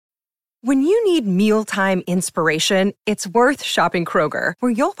When you need mealtime inspiration, it's worth shopping Kroger,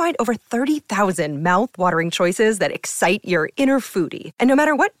 where you'll find over 30,000 mouth-watering choices that excite your inner foodie. And no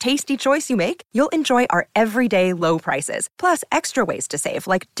matter what tasty choice you make, you'll enjoy our everyday low prices, plus extra ways to save,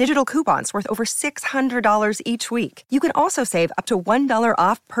 like digital coupons worth over $600 each week. You can also save up to $1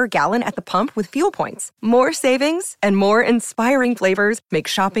 off per gallon at the pump with fuel points. More savings and more inspiring flavors make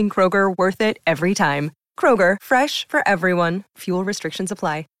shopping Kroger worth it every time. Kroger, fresh for everyone. Fuel restrictions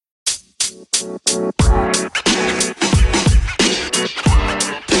apply.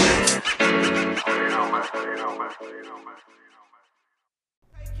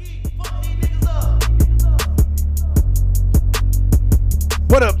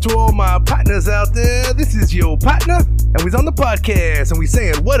 What up to all my partners out there? This is your partner, and we's on the podcast, and we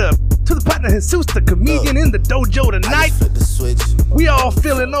saying what up to the partner Jesus, the comedian in the dojo tonight. We all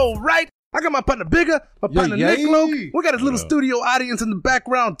feeling all right. I got my partner Bigger, my partner Nick Loke. We got his little studio audience in the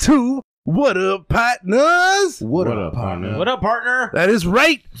background too. What up, partners? What up, partner? What up, partner? That is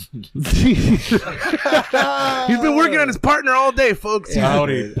right. He's been working on his partner all day, folks.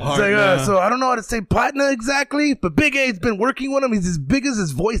 Howdy, partner. So I don't know how to say partner exactly, but Big A's been working with him. He's as big as his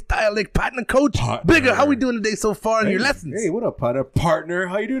voice dialect partner coach. Partner. Bigger, how we doing today so far in your lessons? Hey, what up, partner? Partner,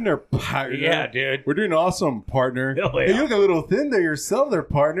 how you doing there, partner? Yeah, dude. We're doing awesome, partner. Oh, yeah. Hey, you look a little thin there yourself there,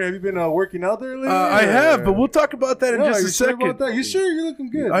 partner. Have you been working out there lately? I have, but we'll talk about that in just a you sure second. about that? You sure? You're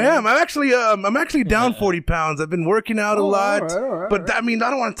looking good. I am. I'm actually down 40 pounds. I've been working out a lot. All right. But I mean, I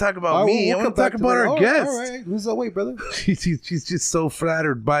don't want to talk about me. I want to talk about our guest. All right. Lose that weight, brother. She's just so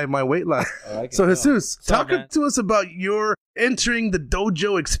flattered by my weight loss. So Jesus, talk to us about your entering the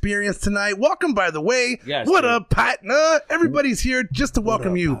dojo experience tonight. Welcome, by the way. Yes, what dude. up, partner? Everybody's here just to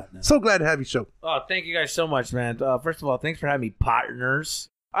welcome you. partner? So glad to have you, show. Oh, thank you guys so much, man. First of all, thanks for having me partners.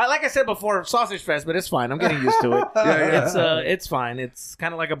 Like I said before, Sausage Fest, but it's fine. I'm getting used to it. It's fine. It's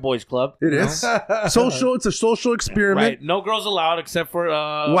kind of like a boys' club. It is social. It's a social experiment. Right. No girls allowed except for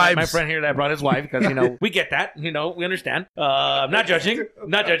Wives. my friend here that brought his wife because, we get that. We understand. I'm not judging.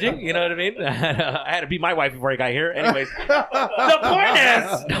 Not judging. You know what I mean? I had to beat my wife before I got here. Anyways, the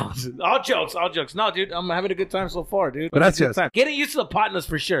point is, all jokes. No, dude, I'm having a good time so far, dude. Gracias. Getting used to the partners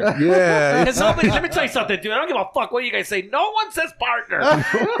for sure. Yeah. Because let me tell you something, dude. I don't give a fuck what you guys say. No one says partner.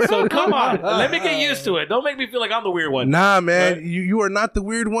 So come on. Let me get used to it. Don't make me feel like I'm the weird one. Nah, man, you are not the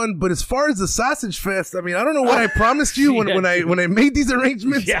weird one. But as far as the Sausage Fest, I mean, I don't know what I promised you when I made these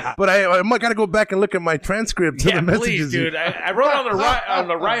arrangements. Yeah. But I might gotta go back and look at my transcript to the Yeah, messages. please, dude. I wrote on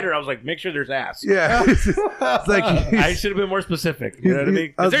the writer. I was like, make sure there's ass. Yeah, it's like I should have been more specific. You know what I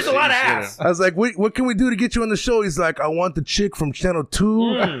mean? 'Cause there's a lot of ass. I was like, what can we do to get you on the show? He's like, I want the chick from Channel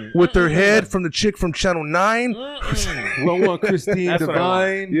 2 with her head from the chick from Channel 9. One more Christine That's what I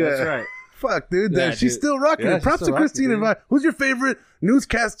want. Divine. Yeah. That's right. Fuck, dude. Yeah, She's dude. still rocking Yeah, it. she's Props to still rocking, Christine dude. Divine. Who's your favorite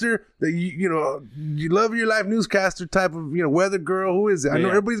newscaster that you love your life newscaster type of weather girl? Who is it? I know Yeah.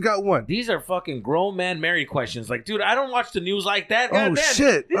 everybody's got one. These are fucking grown man married questions. Like, dude, I don't watch the news like that. Oh, God damn.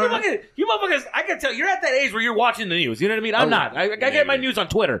 shit. You All right. motherfuckers, I can tell you're at that age where you're watching the news. You know what I mean? I'm not. I get my news on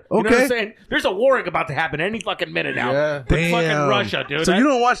Twitter. You know what Okay. I'm saying? There's a war about to happen any fucking minute now. Yeah. With Damn. fucking Russia, dude. So you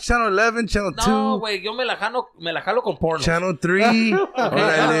don't watch Channel 11, Channel 2, No, wait, yo me la jalo con porno. Channel 3?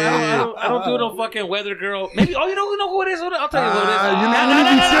 Órale. I don't do no fucking weather girl. Maybe, you know who it is? I'll tell you who it is. You know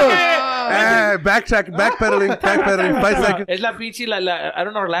backpedaling, 5 seconds. Es la pinche, I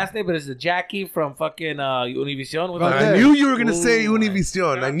don't know her last name, but it's the Jackie from fucking Univision. I knew you were going to say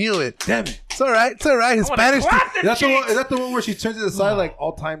Univision. I knew it. Damn it. It's all right. His Spanish, Is that the one where she turns to the side like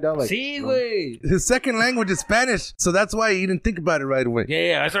all timed out? Like, Sí, güey. his second language is Spanish. So that's why he didn't think about it right away.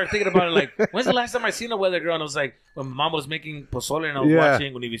 Yeah. I started thinking about it like, when's the last time I seen a weather girl? And I was like, when my mom was making pozole and I was Yeah.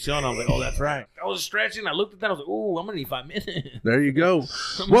 watching Univision. I was like, oh, that's right. I was stretching. I looked at that. I was like, ooh, I'm going to need 5 minutes. There you go.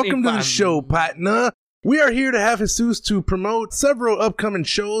 Welcome to the show, partner. We are here to have Jesus to promote several upcoming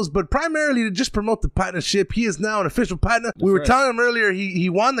shows, but primarily to just promote the partnership. He is now an official partner. We were telling him earlier he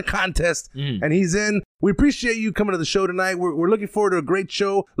won the contest and he's in. We appreciate you coming to the show tonight. We're looking forward to a great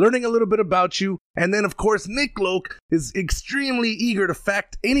show, learning a little bit about you. And then, of course, Nick Loke is extremely eager to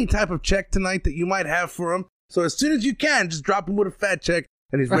fact any type of check tonight that you might have for him. So as soon as you can, just drop him with a fat check.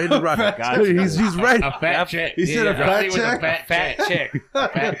 And he's ready to rock. He's right. A fat check. He said a fat check? Fat check.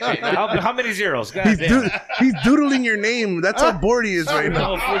 Fat check. How many zeros? God damn. He's doodling your name. That's how bored he is right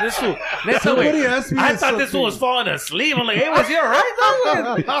now. No, for this fool. That's the Somebody way. asked me I this thought this fool was falling asleep. I'm like, hey, was he all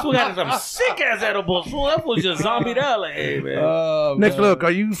right? This fool had some sick ass edibles. Fool, that fool just zombied out. Like, hey, man. Next, look,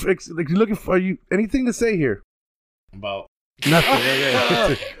 are you looking for? Are you anything to say here? About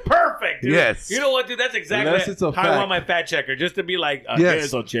Nothing. Perfect. dude. Yes. You know what, dude? That's exactly Unless it's a how I fact. want my fact checker, just to be like,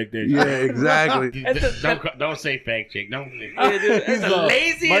 Yes. I'll check this. Yeah, exactly. Don't say fact check. Don't. Yeah, dude, it's the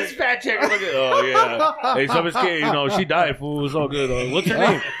laziest fact checker. Look at, oh yeah. Hey, somebody's kid, she died, fool. It's all good. What's her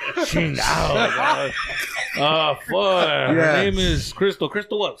name? Ching out. Oh fuck. Her Yes. name is Crystal.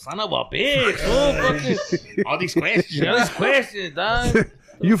 Crystal what? Son of a bitch. Fucking All these questions. all these questions, dog.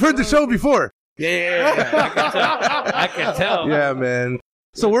 You've heard the show before. Yeah. I can tell. Yeah, man.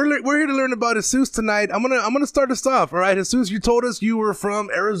 So we're here to learn about Jesus tonight. I'm gonna start us off. All right, Jesus, you told us you were from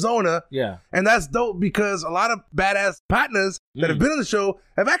Arizona. Yeah. And that's dope because a lot of badass partners that have been on the show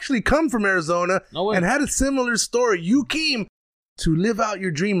have actually come from Arizona No way. and had a similar story. You came to live out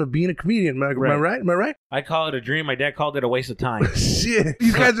your dream of being a comedian. Am I right? Am I right? I call it a dream. My dad called it a waste of time. Shit.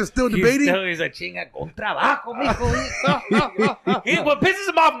 You guys are still debating? He's like, chinga con trabajo, mijo. What pisses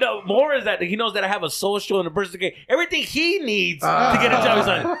him off more is that he knows that I have a social and a birth certificate. Everything he needs to get a job. He's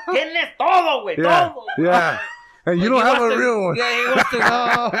like, tienes todo, güey, Yeah. todo. Yeah. And you don't have a real one.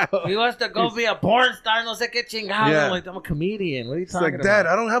 Yeah, he wants to go be a porn star, no sé qué chingado. Yeah. I'm like, I'm a comedian. What are you It's talking like, about? Dad,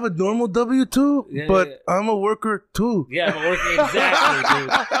 I don't have a normal W-2, Yeah, but yeah. I'm a worker too. Yeah, I'm working exactly, dude.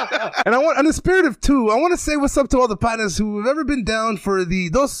 And in the spirit of two, I want to say what's up to all the partners who have ever been down for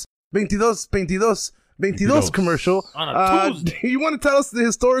the 22 commercial. On a Tuesday. You want to tell us the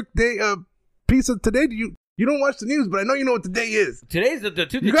historic day piece of today? You don't watch the news, but I know you know what the day is. Today's the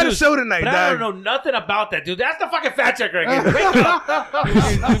two. You got a show tonight, but dog. I don't know nothing about that, dude. That's the fucking fact checker again. Wake up.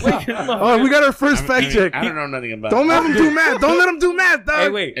 Oh, we got our first fact check. I don't know nothing about Don't it. let him do math. Don't let him do math, dog. Hey,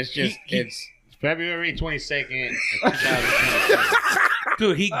 wait. It's February 22nd, 2020.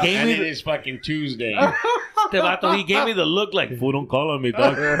 Dude, he gave And me it is fucking Tuesday. he gave me the look like, fool, don't call on me,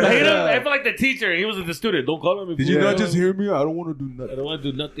 dog. Like, I feel like the teacher. He was the student. Don't call on me. Did fool. you not just hear me? I don't want to do I nothing. don't want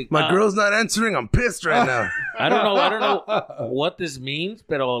to do nothing. My girl's not answering. I'm pissed right now. I don't know what this means,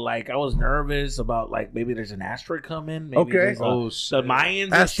 but like I was nervous about like maybe there's an asteroid coming. Maybe Okay. there's, the Mayans.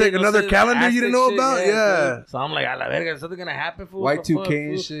 and Aztec, shit, no another sé, calendar you Aztec didn't know shit, about? Yeah. dude. So I'm like, a la verga, is something gonna happen? Fool? What the Y2K fuck,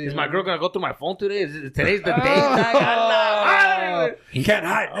 and fool? shit. Is my girl gonna go through my phone today? Today's the day. Dog? A la madre. He can't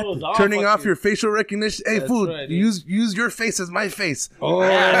hide. I was all Turning off fucking- your facial recognition. Hey, That's fool, right, dude. use your face as my face. Oh,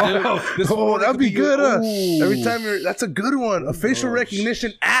 Yeah, this Oh, one that'd could be good. Ooh. Every time that's a good one. A facial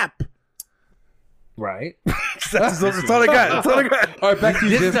recognition app. Right. That's all I got. That's all I got. All right, back to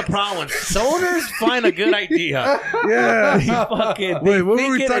you, This is Jim. the problem. Stoners find a good idea. Yeah. They fucking Wait, what were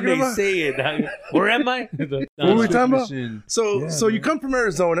think we it talking and about? they say it. dog. Where am I? What were we talking about? Mission. So you come from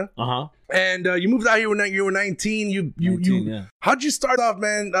Arizona, Uh-huh. and you moved out here when you were 19. You 19, yeah. How'd you start off,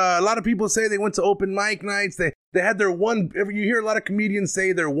 man? A lot of people say they went to open mic nights. They had their one. You hear a lot of comedians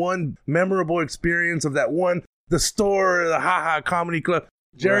say their one memorable experience of that one, the store, the Ha Comedy Club.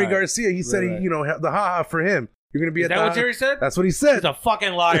 Jerry Right. Garcia, he said Right. he, the Ha for him. You're gonna be Is at that the what Ha-Ha. Jerry said? That's what he said. He's a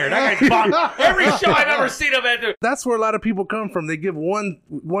fucking liar. That guy's bombed every show I've ever seen him at. Dude. That's where a lot of people come from. They give one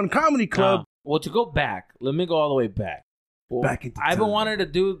comedy club. Well, to go back, let me go all the way back. Well, Back into I've been time. wanting to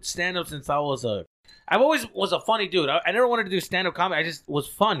do stand-up since I've always was a funny dude. I never wanted to do stand-up comedy. I just was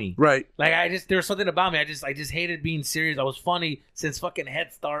funny. Right. Like there was something about me. I just hated being serious. I was funny since fucking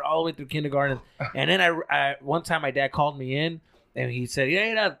Head Start all the way through kindergarten. And then I one time my dad called me in and he said,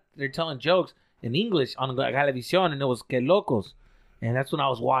 "Yeah, they're telling jokes in English on Galevisión," and it was Que Locos. And that's when I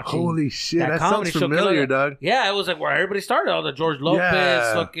was watching. Holy shit, that comedy sounds show, Que familiar, Locos. dog. Yeah, it was like where everybody started. All the George Lopez,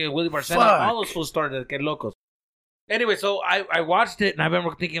 Yeah. fucking Willie Barcena, Fuck. all those fools started at Que Locos. Anyway, so I watched it and I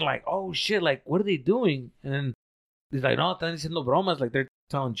remember thinking like, oh shit, like what are they doing? And then he's like, no, están diciendo bromas, like they're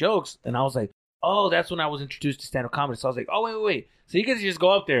telling jokes. And I was like, oh, that's when I was introduced to stand-up comedy. So I was like, oh, wait. So you guys just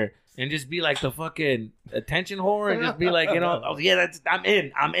go up there and just be like the fucking attention whore and just be like, I was, yeah, I'm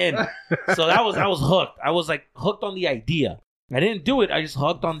in. So I was hooked. I was like hooked on the idea. I didn't do it. I just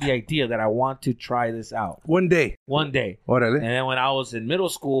hooked on the idea that I want to try this out One day. one day. Órale. And then when I was in middle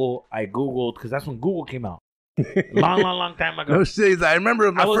school, I Googled, because that's when Google came out. Long time ago. No shit. I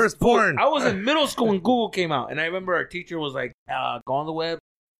remember my first porn. I was in middle school when Google came out, and I remember our teacher was like, "Go on the web,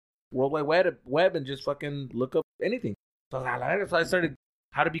 World Wide Web, and just fucking look up anything." So I started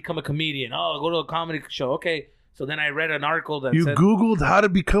how to become a comedian. Oh, go to a comedy show. Okay. So then I read an article that You said, Googled how to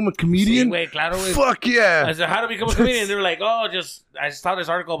become a comedian? Sí, güey, claro, güey. Fuck yeah. I said, how to become a comedian? They were like, I just saw this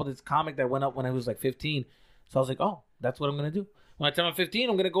article about this comic that went up when I was like 15. So I was like, oh, that's what I'm going to do. When I turn 15,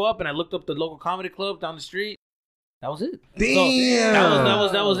 I'm going to go up, and I looked up the local comedy club down the street. That was it. Damn. So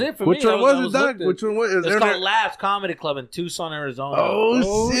that was it for Which me. one was it, Doc? Which one was it? It's called Laughs Comedy Club in Tucson, Arizona.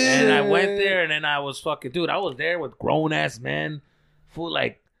 Oh, shit. And I went there, and then I was fucking, dude, I was there with grown-ass men, full,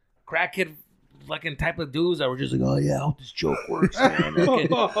 like, crackhead fucking type of dudes that were just like, oh, yeah, I hope this joke works, man. Okay.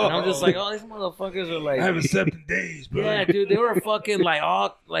 And I'm just like, oh, these motherfuckers are like... I haven't slept in days, bro. Yeah, dude, they were fucking, like,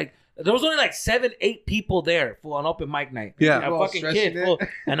 all, like... There was only like 7, 8 people there for an open mic night. Yeah. A fucking kid. Fool.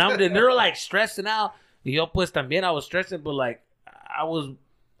 And they're like stressing out. Yo, pues también I was stressing, but like I was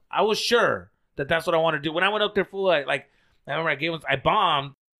sure that that's what I want to do. When I went up there, fool, I remember I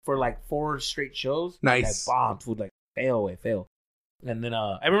bombed for like 4 straight shows. Nice. Like, I bombed, fool, like fail. And then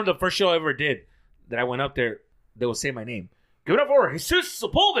I remember the first show I ever did that I went up there, they would say my name. Give it up for Jesus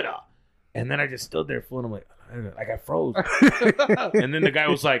Sepulveda. And then I just stood there, fool, and I'm like I froze. And then the guy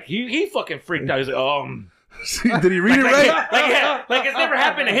was like, he fucking freaked out. He's like, did he read it right? Like it's never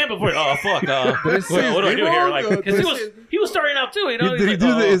happened to him before. Oh fuck! What do I do here? Like, because he was starting out too. You know, did he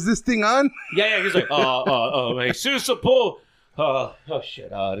do the? Is this thing on? Yeah. He's like, Jesus Sepul. Oh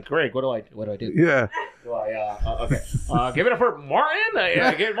shit. Greg, what do I do? Yeah. Do I okay? Give it up for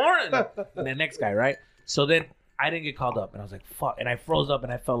Martin. Get Martin. And the next guy, right? So then I didn't get called up, and I was like, fuck, and I froze up,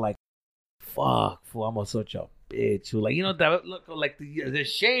 and I felt like, fuck, fool, I'm such a bitch. Like, you know, that look like the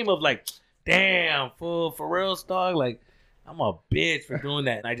shame of like, damn, fool, for real, dog. Like, I'm a bitch for doing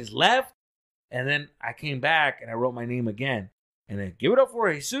that. And I just left, and then I came back and I wrote my name again, and then give it up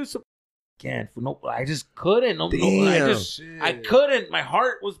for Jesus again. For no, I just couldn't. I couldn't. My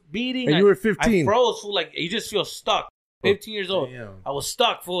heart was beating. And you were 15. I froze, fool. Like, you just feel stuck. 15 years old. Damn. I was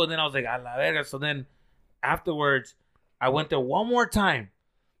stuck, fool. And then I was like, a la verga. So then afterwards, I went there one more time,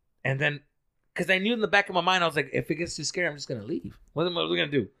 and then. Because I knew in the back of my mind, I was like, if it gets too scary, I'm just going to leave. What am I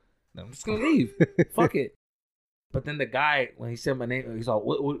going to do? I'm just going to leave. Fuck it. But then the guy, when he said my name, he's all,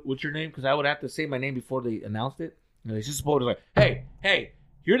 what's your name? Because I would have to say my name before they announced it. And he's just supposed to like, hey,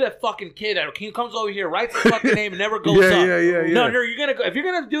 you're that fucking kid that comes over here, writes the fucking name, and never goes up. Yeah. No, you're going to go. If you're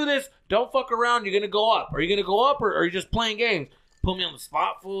going to do this, don't fuck around. You're going to go up. Are you going to go up or are you just playing games? Put me on the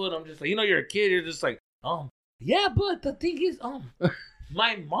spot, fool. And I'm just like, you're a kid. You're just like, yeah, but the thing is,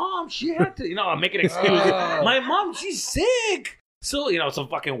 my mom, she had to, I'm making an excuse. My mom, she's sick. So, some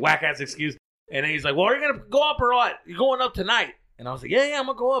fucking whack-ass excuse. And then he's like, well, are you going to go up or what? You're going up tonight. And I was like, yeah, I'm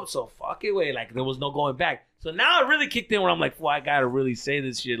going to go up. So, fuck it, wait. Like, there was no going back. So now it really kicked in where I'm like, well, I got to really say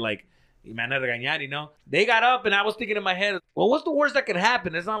this shit. Like, man, regañar, They got up, and I was thinking in my head, well, what's the worst that could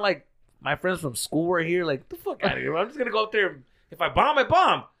happen? It's not like my friends from school were here. Like, the fuck out of here. I'm just going to go up there. If I bomb, I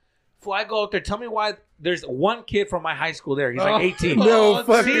bomb. Before I go up there, tell me why there's one kid from my high school there. He's like 18. No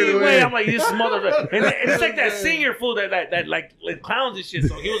fucking way. I'm like, this motherfucker. And it's like that senior fool that like clowns and shit.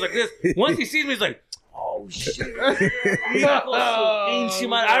 So he was like this. Once he sees me, he's like, oh shit. I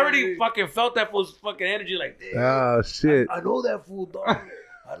already fucking felt that fool's fucking energy. Like, oh shit. I know that fool,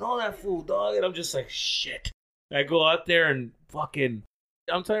 dog. And I'm just like, shit. I go out there and fucking,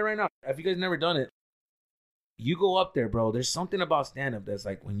 I'm telling you right now, if you guys never done it, you go up there, bro. There's something about stand-up that's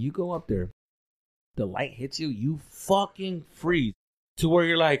like, when you go up there, the light hits you, you fucking freeze to where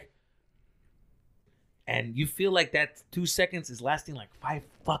you're like, and you feel like that 2 seconds is lasting like 5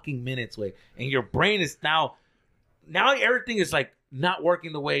 fucking minutes, way. And your brain is now everything is like not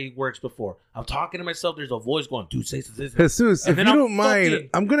working the way it works before. I'm talking to myself. There's a voice going, dude, say this. Jesus, if you don't mind,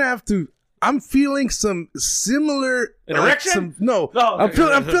 I'm going to have to. I'm feeling some similar erection. I'm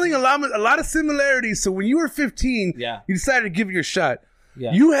feeling a lot of similarities. So when you were 15, you decided to give it your shot.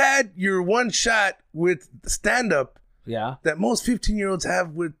 Yeah. You had your one shot with stand up. Yeah. That most 15-year-olds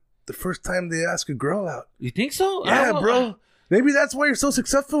have with the first time they ask a girl out. You think so? Yeah, bro. Maybe that's why you're so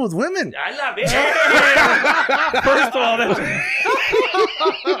successful with women. I love it.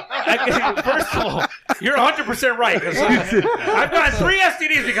 First of all, you're 100% right. I've gotten 3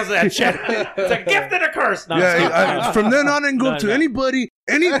 STDs because of that shit. It's a gift and a curse. No, from then on, I can go to anybody,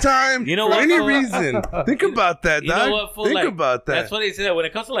 anytime, for any reason. Think about that, dog. Know what, fool? Think about that. That's funny you say that. When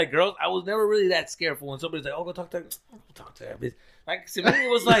it comes to like girls, I was never really that scared for when somebody's like, "Oh, go talk to her." Bitch. Like to me, it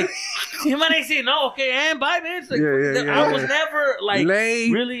was like, you might say no, okay, and bye, bitch. Like, I was never like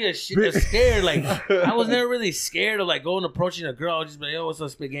really scared. Like I was never really scared of like going approaching a girl. I was just like, yo, what's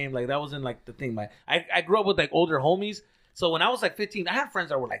up, spit game? Like that wasn't like the thing. I grew up with like older homies. So when I was like 15, I had friends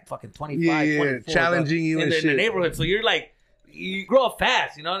that were like fucking 25, 24. Challenging you in the neighborhood. So you're like, you grow up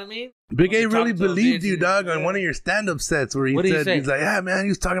fast, you know what I mean? Big A really believed you, dog, on one of your stand-up sets where he said, he's like, yeah, man, he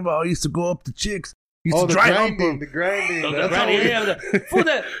was talking about how he used to go up to chicks. He used to dry hump them. The grinding. Fool,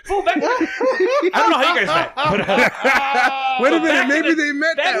 back I don't know how you guys met. Wait a minute, maybe they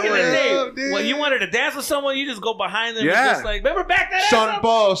met that way. When you wanted to dance with someone, you just go behind them and just like, remember back that Sean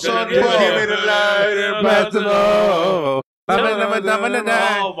Paul. Give me the light.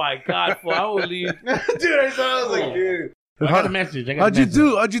 Oh my God, fool, I would leave. Dude, I was like, dude. I got a message. How'd you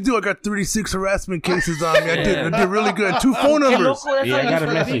do? I got 36 harassment cases on me. I did really good. 2 phone numbers. I got a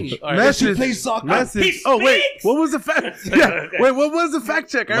message. Message. Play soccer. Message. Oh wait, what was the fact? Yeah. Wait, what was the fact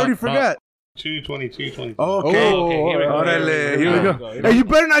check? I already forgot. 2:22:22. Okay. Here we go. Orale, here we go. Hey, you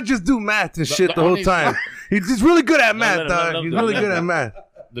better not just do math and shit the whole time. He's really good at math, dog. He's really good at math.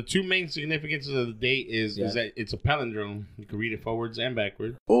 The two main significances of the date is that it's a palindrome. You can read it forwards and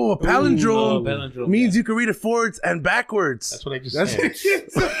backwards. Oh, a palindrome, palindrome, means you can read it forwards and backwards. That's what I just said.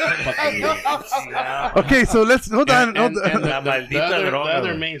 Okay, so let's hold on. The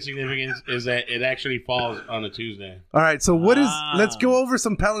other main significance is that it actually falls on a Tuesday. All right, so let's go over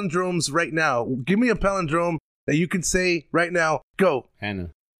some palindromes right now. Give me a palindrome that you can say right now. Go. Hannah.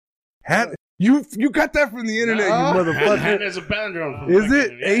 You got that from the internet, you motherfucker. Hannah's a palindrome. Is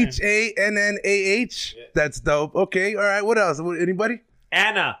it Hannah? That's dope. Okay, all right. What else? Anybody?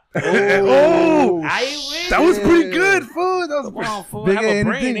 Anna. Oh, I wish. that was pretty good, fool. That was Fool, big have a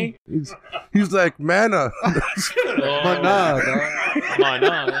anything. brain, He's like manna,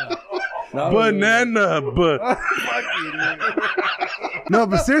 banana, but no,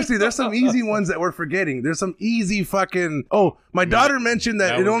 but seriously, there's some easy ones that we're forgetting. There's some easy fucking. Oh, my daughter mentioned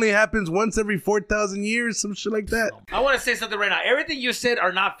that it only happens once every 4,000 years, some shit like that. I want to say something right now. Everything you said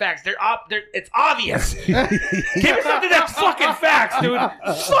are not facts. It's obvious. Give me something that's fucking facts, dude.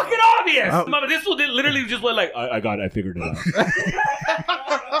 It's fucking obvious. Mama, this one literally just went like, I figured it out.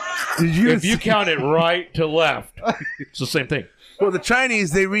 If you count it right to left, it's the same thing. Well, the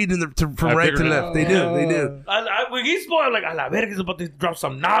Chinese, they read from right to left. They do. When he's spoiled, like, a la verga, he's about to drop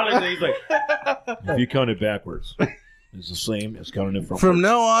some knowledge. And he's like, if you count it backwards, it's the same as counting it from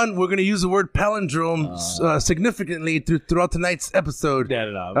now on, we're going to use the word palindrome significantly throughout tonight's episode.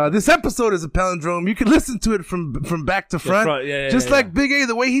 This episode is a palindrome. You can listen to it from back to front. Like Big A,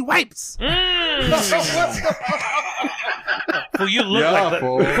 the way he wipes. Fool, you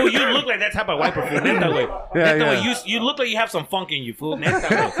look like that type of wiper, fool. Neta, way. You look like you have some funk in you, fool.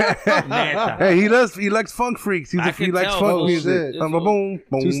 Neta. Hey, he likes funk freaks. He likes funk music. Boom,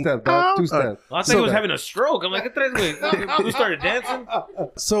 boom. Two-step, dog. Two-step. I thought he was having a stroke. I'm like, we started dancing.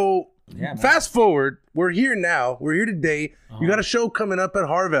 So, fast forward. We're here now. We're here today. You got a show coming up at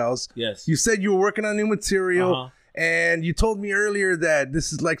Harval's. Yes. You said you were working on new material. And you told me earlier that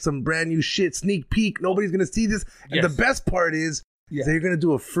this is like some brand new shit, sneak peek. Nobody's going to see this. And the best part is that you're going to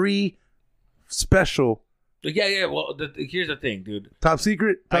do a free special. Yeah. Well, here's the thing, dude. Top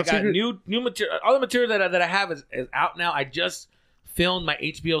secret? I got new material. All the material that I have is out now. I just filmed my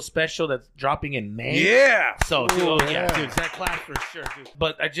HBO special that's dropping in May. Yeah. So, dude, dude, that class for sure, dude.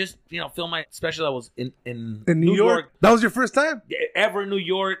 But I just, filmed my special that was in New York. That was your first time? Ever in New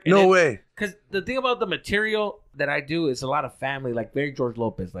York. No way. Because the thing about the material that I do is a lot of family, like very George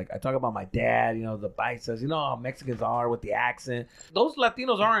Lopez. Like I talk about my dad, the biceps, how Mexicans are with the accent. Those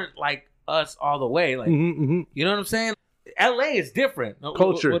Latinos aren't like us all the way. Like, you know what I'm saying? LA is different.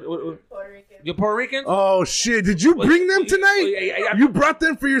 Culture. You're Puerto Rican? Oh, shit. Did you bring them tonight? You brought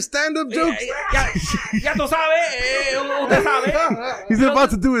them for your stand-up jokes? Ya tú sabes. Usted sabe. He's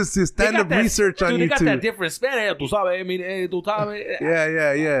about to do his stand-up research on YouTube. They got that different Spanish. Tú sabes. Tú sabes.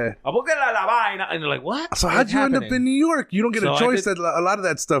 Yeah. La vaina. And they're like, what? So how'd you end up in New York? You don't get a choice at a lot of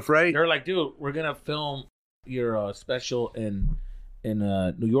that stuff, right? They're like, dude, we're going to film your special in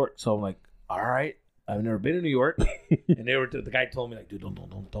New York. So I'm like, all right. I've never been to New York, and the guy told me like, dude, don't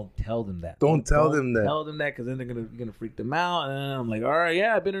tell them that. Don't tell them that. Tell them that because then you're gonna freak them out. And I'm like, all right,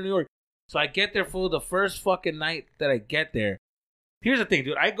 yeah, I've been to New York. So I get there for the first fucking night that I get there. Here's the thing,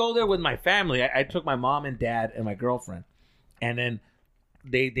 dude. I go there with my family. I took my mom and dad and my girlfriend, and then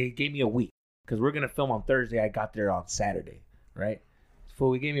they gave me a week because we're gonna film on Thursday. I got there on Saturday, right? So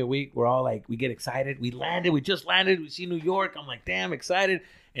we gave me a week. We're all like, we get excited. We just landed. We see New York. I'm like, damn, excited.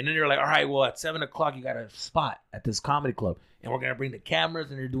 And then they're like, all right, well, at 7 o'clock, you got a spot at this comedy club. And we're going to bring the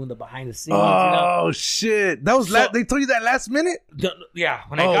cameras, and they're doing the behind the scenes. Oh, shit. That was they told you that last minute? Yeah,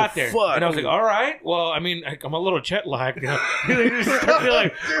 when I got there. Fuck. And I was like, all right. Well, I mean, I'm a little jet lagged. They just start being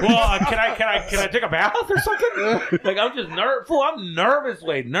like, well, can I take a bath or something? Like, I'm just nervous. I'm nervous.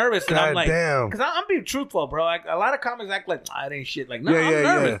 And I'm like, damn. Because I'm being truthful, bro. Like, a lot of comics act like, it ain't shit. Like, no, I'm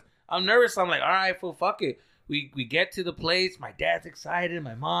nervous. Yeah. I'm nervous. I'm like, all right, fool, fuck it. We get to the place. My dad's excited.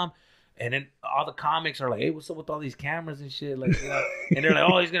 My mom. And then all the comics are like, hey, what's up with all these cameras and shit? Like, and they're like,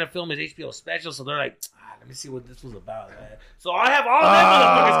 oh, he's going to film his HBO special. So they're like, let me see what this was about. Man. So I have all that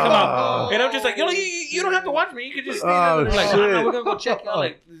motherfuckers come out. And I'm just like, you don't have to watch me. You can just stay there. They're like, no, we're going to go check out.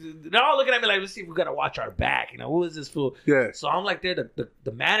 Like, they're all looking at me like, let's see if we got to watch our back. Who is this fool? Yeah. So I'm like there.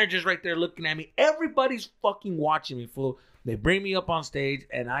 The manager's right there looking at me. Everybody's fucking watching me, fool. They bring me up on stage,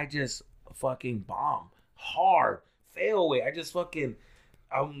 and I just fucking bomb. Hard. Fail away.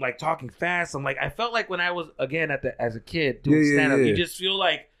 I'm like talking fast. I'm like, I felt like when I was, again, as a kid doing stand-up, you just feel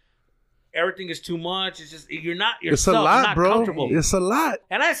like everything is too much. It's just you're not It's a yourself. You're lot, not bro. comfortable. It's a lot.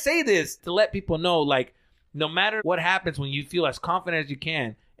 And I say this to let people know, like, no matter what happens, when you feel as confident as you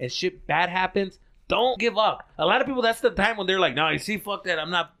can and shit bad happens, don't give up. A lot of people, that's the time when they're like, no, you see, fuck that.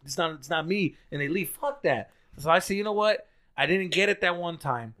 It's not me. And they leave. Fuck that. So I say, you know what? I didn't get it that one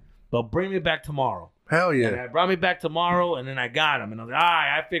time, but bring me back tomorrow. Hell And yeah. I brought me back tomorrow, and then I got him. And I was like,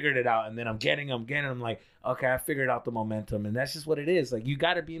 I figured it out. And then I'm getting him. I'm like, okay, I figured out the momentum. And that's just what it is. Like, you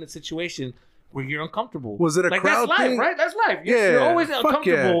got to be in a situation where you're uncomfortable. Was it a like, crowd that's life, thing? right? That's life. Yeah, You're always fuck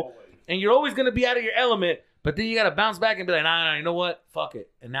uncomfortable, and you're always going to be out of your element. But then you got to bounce back and be like, nah, you know what? Fuck it.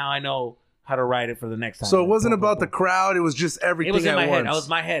 And now I know how to ride it for the next time. So it wasn't about the crowd. It was just everything It was in at my once. head. That was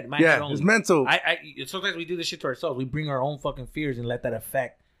my head. My head Yeah, only. it's mental. Sometimes we do this shit to ourselves. We bring our own fucking fears and let that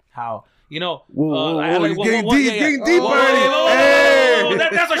affect how, you know. Whoa, I like- he's getting whoa, deep, yeah, yeah. getting deep Whoa, already. whoa, whoa, whoa, Hey! whoa, whoa,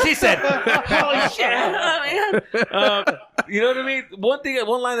 that's what she said. Holy shit. You know what I mean?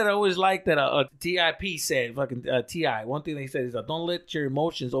 One line that I always liked that TIP said, fucking T.I., one thing they said is, don't let your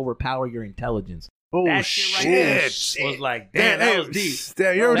emotions overpower your intelligence. Oh, That shit right there was like, damn, that was deep.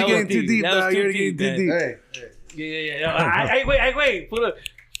 Damn, you're already That getting was too deep, That was dog. too You're already deep, getting too man. deep. Yeah. Wait.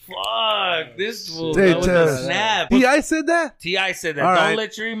 Fuck. This fool. Hey, That was a snap. T.I. said that? T.I. said that. All Don't right.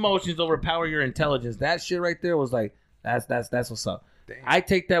 let your emotions overpower your intelligence. That shit right there was like, that's what's up. I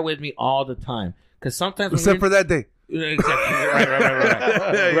take that with me all the time. Because sometimes Except for that day. Exactly.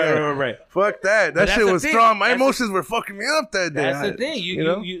 Right. Fuck that. That that's shit the was thing. strong. My That's the- emotions were fucking me up that day. That's the thing. You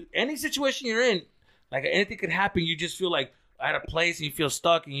know? You any situation you're in, like anything could happen. You just feel like at a place and you feel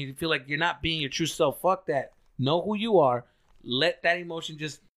stuck and you feel like you're not being your true self. Fuck that. Know who you are. Let that emotion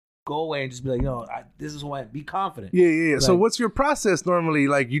just go away and just be like, this is who I am. Be confident. Yeah. So Like- what's your process normally?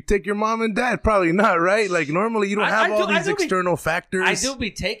 Like, you take your mom and dad? Probably not, right? Like, normally you don't have all these external factors. I do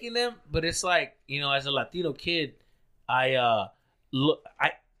be taking them, but it's like, as a Latino kid,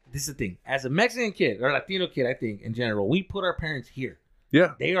 this is the thing. As a Mexican kid or Latino kid, I think in general, we put our parents here.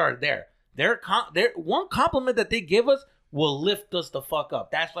 Yeah. They are there. They're one compliment that they give us will lift us the fuck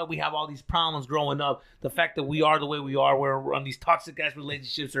up. That's why we have all these problems growing up. The fact that we are the way we are, we're on these toxic ass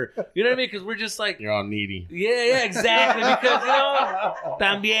relationships, or you know what I mean? Because we're just like, You're all needy. yeah, exactly. Because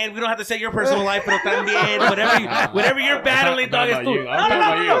también, we don't have to say your personal life, but también, whatever you're battling, dog, is cool. I'm talking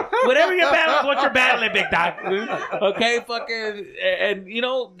about you. Whatever you're battling is what you're battling, big dog. Okay, fucking,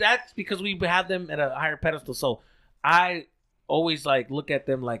 and that's because we have them at a higher pedestal. So I always look at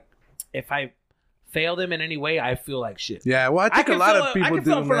them like, if I fail them in any way, I feel like shit. Yeah, well, I think a lot of people I can do,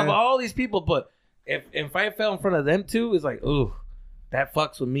 fail in front man. of all these people, but if I fell in front of them too, it's like, ooh, that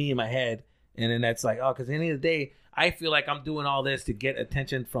fucks with me in my head. And then that's like, because at the end of the day, I feel like I'm doing all this to get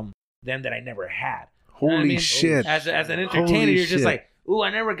attention from them that I never had. You know what I Holy mean? shit. As an entertainer, Holy you're just shit. like, ooh, I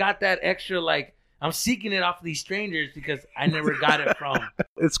never got that extra, I'm seeking it off of these strangers because I never got it from.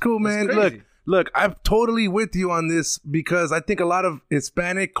 It's cool, man. crazy. Look, I'm totally with you on this because I think a lot of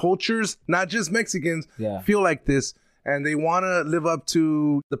Hispanic cultures, not just Mexicans, Yeah. feel like this. And they want to live up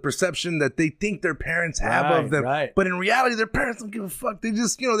to the perception that they think their parents have Right, of them. right. But in reality, their parents don't give a fuck. They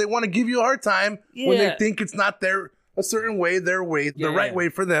just, they want to give you a hard time when they Yeah. think it's not a certain way, their way, the right Yeah. way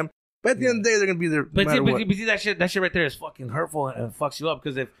for them. But at the end of the day, they're going to be there no But matter what. see, that shit right there is fucking hurtful and fucks you up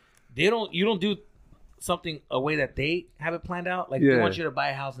because if you don't do something a way that they have it planned out, like they Yeah. want you to buy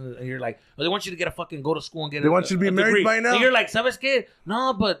a house and you're like, or they want you to get a fucking go to school and get. They want you to be a married degree. by now? And you're like, ¿sabes qué?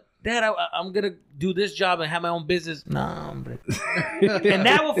 No, but Dad, I'm gonna do this job and have my own business. Nah, hombre. And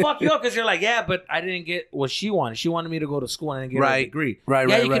that will fuck you up because you're like, yeah, but I didn't get what she wanted. She wanted me to go to school and I didn't get a Right. degree. Right,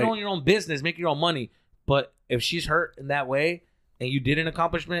 Yeah, right, you can right. own your own business, make your own money, but if she's hurt in that way and you did an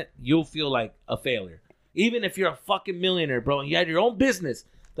accomplishment, you'll feel like a failure. Even if you're a fucking millionaire, bro, and you had your own business,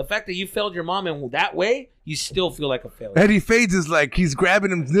 the fact that you failed your mom in that way, you still feel like a failure. Eddie Fades is like, he's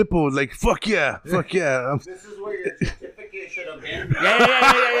grabbing his nipple, like, fuck yeah, fuck yeah. This is where your certificate should have been.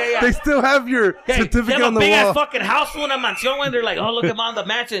 Yeah. They still have your Hey, certificate you have on a the big wall. ass fucking house full of mansion when they're like, oh, look at mom, the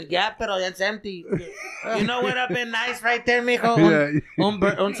mansion. Yeah, pero it's empty. You know what would have been nice right there, mijo?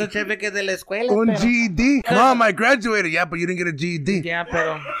 Un certificate de la escuela. Un pero- GED. Mom, I graduated. Yeah, but you didn't get a GED. Yeah,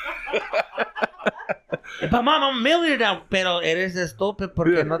 pero... But mom, I'm a millionaire now, pero eres estúpido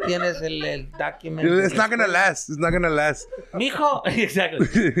porque no tienes el document. It's not gonna last. It's not gonna last. Mijo, exactly.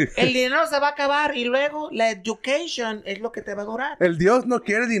 El dinero se va a acabar y luego la education es lo que te va a durar. El Dios no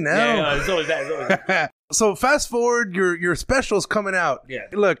quiere dinero. It's always that. So fast forward, your special's coming out. Yeah.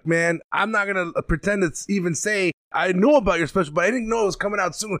 Look, man, I'm not going to pretend to even say I know about your special, but I didn't know it was coming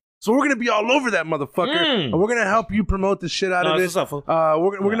out soon. So we're going to be all over that motherfucker. And we're going to help you promote the shit out of it. We're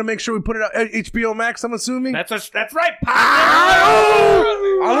going to make sure we put it out at HBO Max, I'm assuming. That's right,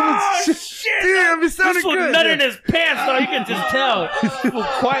 Oh, shit. Damn, it sounded good. This nut in his pants, though. You can just tell. He's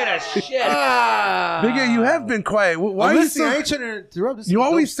quiet as shit. Big A, you have been quiet. Why are you so... I ain't trying to interrupt. This You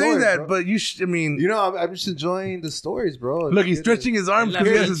always say story, that, bro. but you I mean... You know, I'm just enjoying the stories, bro. Look, he's stretching his arms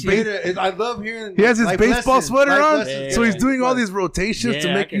because he has his I love hearing. He has his baseball sweater on, so he's doing all these. these rotations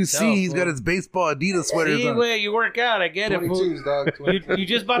to make you see he's got his baseball Adidas sweaters on. Way you work out, I get it. 22s, dog. You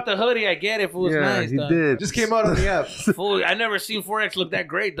just bought the hoodie, I get it. It was nice, he dog. did. Just came out on the app. Fool, I never seen 4X look that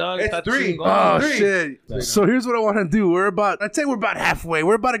great, dog. It's 3. Oh, Three. shit. So here's what I want to do. I'd say we're about halfway.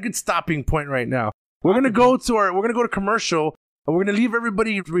 We're about a good stopping point right now. We're going to go to commercial, and we're going to leave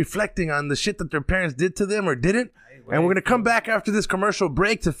everybody reflecting on the shit that their parents did to them or didn't. And we're going to come back after this commercial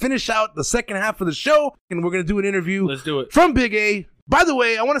break to finish out the second half of the show, and we're going to do an interview. Let's do it. From Big A. By the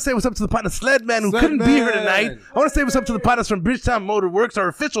way, I want to say what's up to the partner Sledman, who couldn't be here tonight. I want to say what's up to the partners from Bridgetown Motor Works, our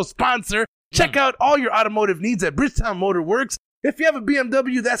official sponsor. Check out all your automotive needs at Bridgetown Motor Works. If you have a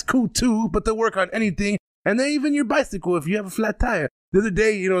BMW, that's cool too, but they'll work on anything. And then even your bicycle if you have a flat tire. The other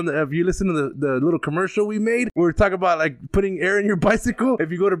day, you know, if you listen to the little commercial we made, we were talking about like putting air in your bicycle.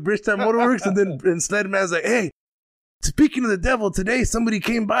 If you go to Bridgetown Motor Works, and Sledman's like, hey, speaking of the devil, today somebody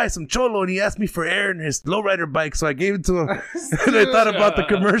came by, some cholo, and he asked me for air in his lowrider bike, so I gave it to him. And I thought about the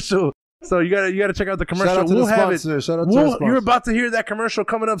commercial. So you gotta check out the commercial. Shout out to we'll the have sponsor. it. Shout out to our sponsor. You're about to hear that commercial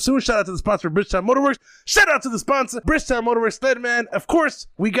coming up soon. Shout out to the sponsor, Bridgetown Motorworks. Shout out to the sponsor, Bridgetown Motorworks Sledman. Of course,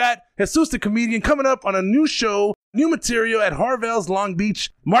 we got Jesus the Comedian coming up on a new show, new material at Harvell's Long Beach,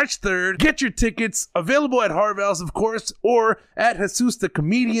 March 3rd. Get your tickets available at Harvell's, of course, or at Jesus the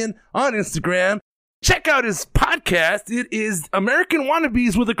Comedian on Instagram. Check out his podcast. It is American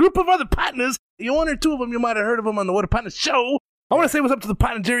Wannabes with a group of other partners. One or two of them, you might have heard of them on the What a Partner show. I want to say what's up to the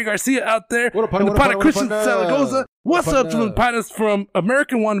partner Jerry Garcia out there. What a partner, and the what a partner partner, Christian what a partner. Zaragoza. What's What a up to the partner. partners from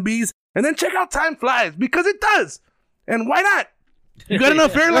American Wannabes? And then check out Time Flies, because it does. And why not? You got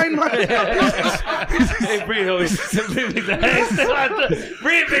enough airline money? Hey, breathe, homie. Breathe, big dog.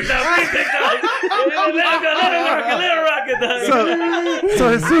 Breathe, big dog. Breathe, big dog. Let it rock it, dog.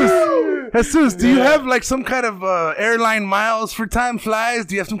 So Jesus, do you have like some kind of airline miles for Time Flies?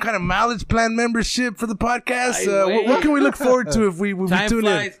 Do you have some kind of mileage plan membership for the podcast? What can we look forward to if we tune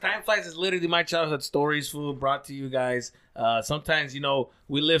in? Time Flies is literally my childhood stories, food brought to you guys. Sometimes, you know,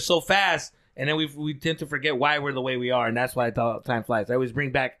 we live so fast, and then we tend to forget why we're the way we are, and that's why I thought Time Flies. I always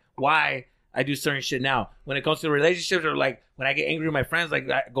bring back why I do certain shit now. When it comes to relationships, or like when I get angry with my friends, like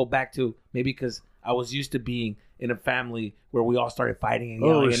I go back to maybe because I was used to being in a family where we all started fighting and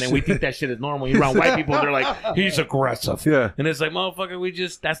yelling, and then we think that shit is normal. You're around white people, and they're like, he's aggressive. Yeah. And it's like,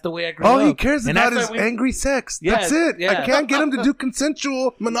 motherfucker, that's the way I grew up. All he cares And about that's is why angry sex. Yeah, That's it. yeah. I can't get him to do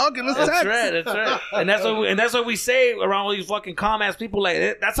consensual monogamous sex. That's right. And that's what we say around all these fucking calm ass people.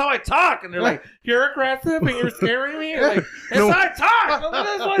 Like, that's how I talk, and they're like, you're aggressive and you're scaring me. Like, that's how I talk.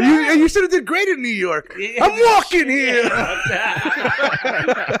 That's what You should have did great in New York. I'm walking here.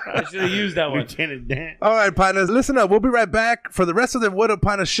 I should have used that one. Lieutenant Dan. All right, partners, listen up. We'll be right back for the rest of the What Up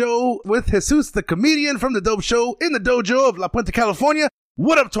Partner show with Jesus the Comedian from the Dope Show in the dojo of La Puente, California.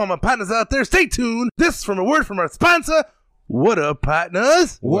 What up to all my partners out there? Stay tuned. This is from a word from our sponsor. What up,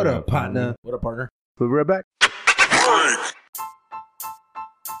 partners? What up, partner? What a partner. We'll be right back.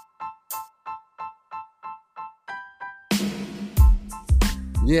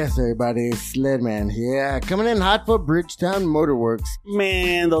 Yes, everybody, it's Sledman here, coming in hot for Bridgetown Motorworks.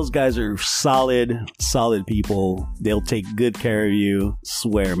 Man, those guys are solid people. They'll take good care of you.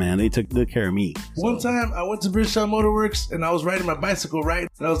 Swear, man, they took good care of me. One time, I went to Bridgetown Motorworks, and I was riding my bicycle, right?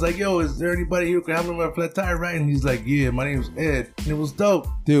 And I was like, yo, is there anybody here who can help me with my flat tire, right? And he's like, yeah, my name's Ed. And it was dope.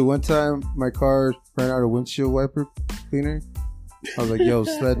 Dude, one time my car ran out of windshield wiper cleaner. I was like, yo,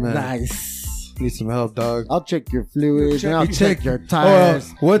 Sledman. Nice. Need some help, dog. I'll check your fluids and I'll You check your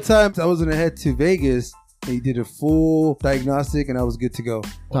tires. One time I was gonna head to Vegas and he did a full diagnostic and I was good to go.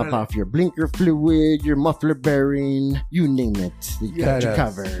 Top off your blinker fluid, your muffler bearing, you name it. You got you Badass.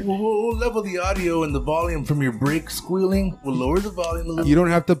 covered. We'll level the audio and the volume from your brake squealing. We'll lower the volume a little. You don't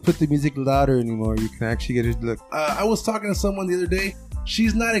have to put the music louder anymore. You can actually get it. Look, I was talking to someone the other day.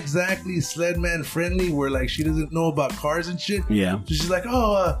 She's not exactly Sledman friendly, where like she doesn't know about cars and shit. Yeah. So she's like,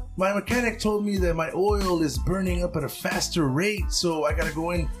 my mechanic told me that my oil is burning up at a faster rate, so I gotta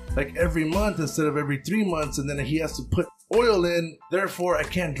go in like every month instead of every 3 months, and then he has to put oil in, therefore I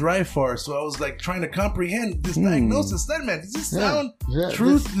can't drive far. So I was like trying to comprehend this diagnosis. That man, does this sound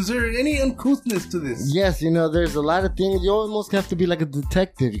truth? Is there any uncouthness to this? Yes, there's a lot of things. You almost have to be like a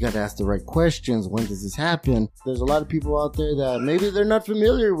detective. You got to ask the right questions. When does this happen? There's a lot of people out there that maybe they're not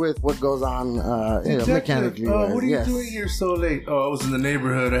familiar with what goes on mechanically. What are you doing here so late? Oh, I was in the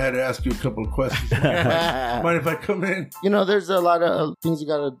neighborhood. I had to ask you a couple of questions. Mind if I come in? There's a lot of things you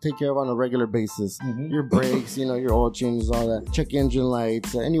got to take care of on a regular basis. Your brakes, your oil changes, all that. Check engine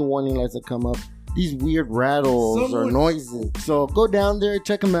lights, any warning lights that come up. These weird rattles or noises. So go down there,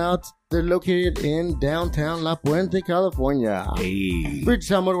 check them out. They're located in downtown La Puente, California. Hey.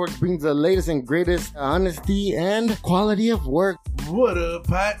 Bridgetown Motorworks brings the latest and greatest honesty and quality of work. What up,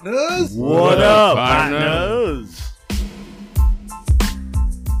 partners? What up, partners?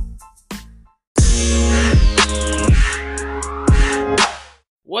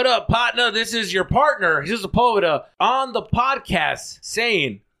 What up, partner? This is your partner, Jesus Sepulveda, on the podcast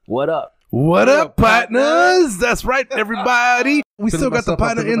saying, what up? What up, partners? That's right, everybody. We still got the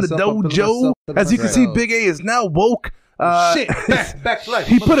partner in the dojo. As you can see, Big A is now woke. Shit, back to life.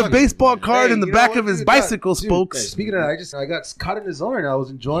 He put a baseball card in the back of his bicycle spokes. Speaking of that, I got caught in his arm. I was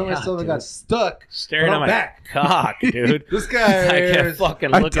enjoying myself and got stuck. Staring at my cock, dude. This guy I kept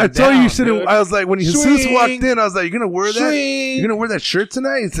fucking looking I told you down, shouldn't. dude. I was like, when Jesus Swing. walked in, I was like, "You gonna wear that? Swing. You gonna wear that shirt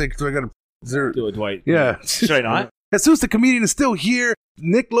tonight?" He's like, "Do I gotta?" Is there, Do it, Dwight. yeah. Should I not? Jesus, the comedian, is still here.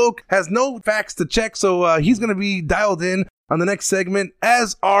 Nick Loke has no facts to check, so he's going to be dialed in on the next segment,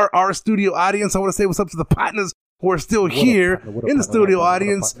 as are our studio audience. I want to say what's up to the partners who are still here in the studio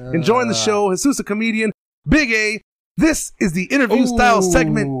audience, enjoying the show. Jesus, the comedian, Big A. This is the interview-style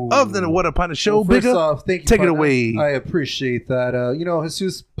segment of the What Up Partner show. Well, Big first A, off, thank you, take it partner. away. I appreciate that.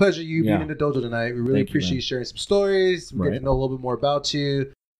 Jesus, pleasure you being in the dojo tonight. We really Thank you, appreciate you sharing some stories. We get to know a little bit more about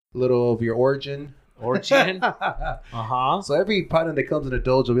you, a little of your origin. Origin? Uh-huh. So every partner that comes in the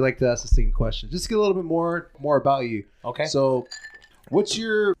dojo, we like to ask the same question. Just get a little bit more about you. Okay. So, what's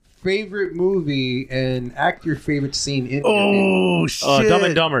your favorite movie and act your favorite scene in? Oh, shit. Dumb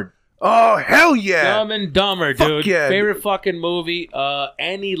and Dumber. Oh, hell yeah. Dumb and Dumber, Fuck dude. yeah. Favorite fucking movie.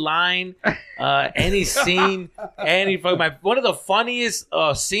 Any line, any scene, one of the funniest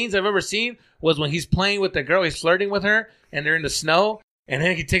scenes I've ever seen was when he's playing with the girl, he's flirting with her, and they're in the snow. And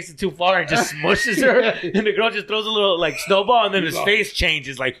then he takes it too far and just smushes her. And the girl just throws a little, snowball. And then his face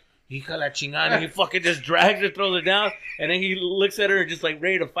changes. Like, hija la chingada. And he fucking just drags her, throws her down. And then he looks at her and just,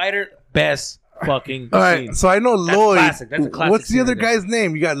 ready to fight her. Best fucking All right, scene. so I know That's Lloyd. classic. That's a classic What's the scene other right there. guy's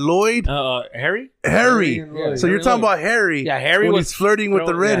name? You got Lloyd? Harry? Harry. Yeah, So you're talking about Harry. Yeah, Harry when was he's flirting with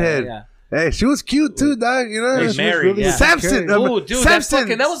the redhead. Yeah. Hey, she was cute too, dog. You know, Hey, she Mary, was really yeah. Samson. Oh, dude, Samson.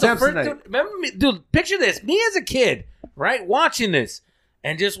 that was the first. Samsonite. Dude, remember me, dude? Picture this: me as a kid, right, watching this,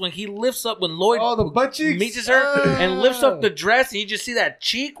 and just when he lifts up, when Lloyd the butt cheeks. meets her and lifts up the dress, and you just see that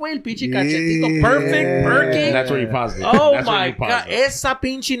cheek, güey, el pinche Yeah. cachetito, perfect, perky. That's when you paused it. Oh That's when my you paused god, it. esa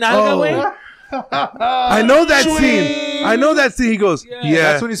pinche nalga, güey. I know that scene. I know that scene. He goes, yeah.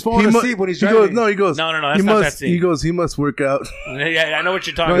 That's when he's falling asleep when he's He goes, driving. no, he goes, No, he that's not must, that scene. He goes, he must work out. Yeah, I know what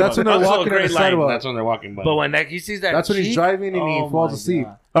you're talking No, about. that's when they're Also a walking on great the line. sidewalk. That's when they're walking by. But when he sees that, That's when he's cheek, driving and he oh falls my asleep.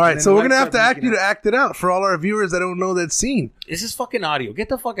 God. All right, And so then we're gonna lights have to start ask you blinking to act it out for all our viewers that don't know that scene. This is fucking audio. Get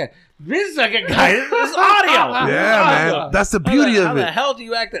the fuck out. This is like a guy. This is audio. Yeah, Audio. man, that's the beauty How of the it. hell do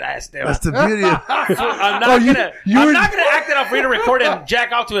you act it? That's the beauty of it. I'm not Oh, you- gonna. you I'm were- not gonna act it out for you to record and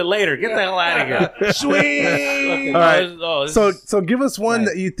jack off to it later. Get the hell out of here. Swing. All right. This So, is- so give us one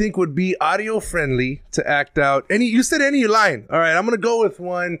that you think would be audio friendly to act out. You said any line. All right, I'm gonna go with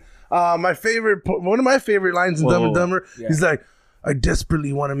one. One of my favorite lines in Dumb and Dumber. Yeah. He's like, "I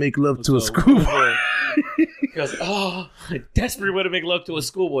desperately want to make love to a schoolboy." He goes, "Oh, I desperately want to make love to a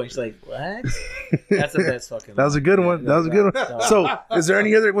schoolboy." She's like, "What?" That's the best fucking. That was a good one. That was a good one. Yeah. So, is there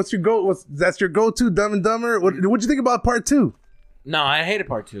any other? That's your go-to Dumb and Dumber? What'd you think about part 2? No, I hated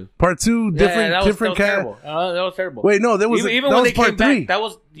part 2. Part 2, different, that was different cat. terrible. That was terrible. Wait, no, there was even that when was they part came 3. back, that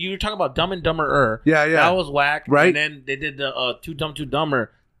was you were talking about Dumb and Dumber. Yeah. That was whack. Right. And then they did the Too Dumb, Too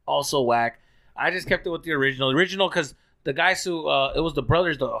Dumber, also whack. I just kept it with the original. Because the guys who it was the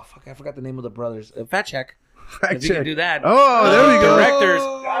brothers. I forgot the name of the brothers. Fat Check. If you can do that. Oh, there we go.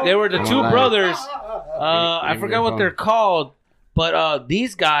 Directors. They were the two brothers. I forgot what they're called, but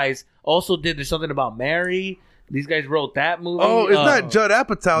these guys also did. There's something about Mary. These guys wrote that movie. Oh, it's not Judd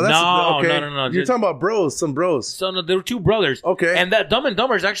Apatow. That's No. You're Just- talking about some bros. So no, they were two brothers. Okay. And that Dumb and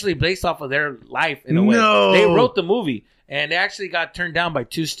Dumber is actually based off of their life in a way. No. They wrote the movie, and they actually got turned down by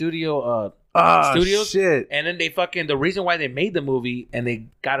 2 studios. Shit. And then the reason why they made the movie and they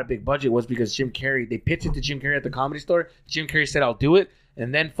got a big budget was because Jim Carrey, they pitched it to Jim Carrey at the Comedy Store. Jim Carrey said, "I'll do it."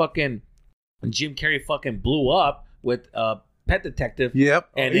 And then fucking Jim Carrey fucking blew up with Pet Detective. Yep.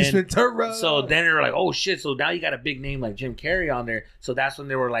 And Ace then, Ventura. so then they were like, oh shit, so now you got a big name like Jim Carrey on there. So that's when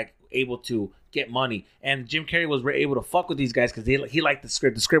they were like able to get money. And Jim Carrey was able to fuck with these guys because he liked the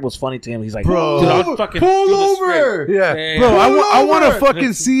script. The script was funny to him. He's like, Bro. dude, I'll fucking Pull do the over. script. Yeah, Yeah, bro. yeah. I want to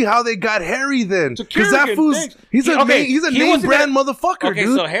fucking see how they got Harry then, because that Kerrigan, fool's thanks. he's a He name wasn't brand motherfucker, Okay,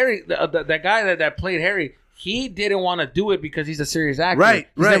 dude. so Harry, that guy that played Harry, he didn't want to do it because he's a serious actor. Right,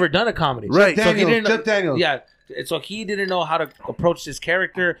 He's right. never done a comedy. Right. So he didn't. Jeff Daniels. Yeah. So he didn't know how to approach this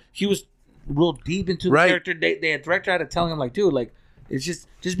character. He was real deep into the Right. character. The director had to tell him like, dude, like it's just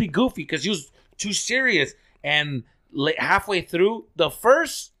be goofy because he was too serious. And halfway through, the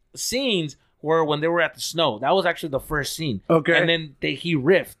first scenes were when they were at the snow. That was actually the first scene. Okay. And then he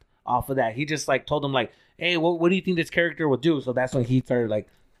riffed off of that. He just like told them like, hey, what do you think this character will do? So that's when he started like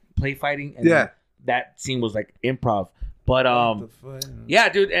play fighting. And then that scene was like improv. But yeah,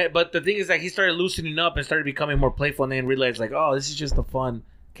 dude. But the thing is that he started loosening up and started becoming more playful, and then realized like, oh, this is just a fun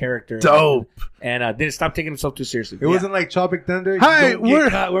character. Dope. And didn't stop taking himself too seriously. It wasn't like Tropic Thunder. Hi, Don't get we're-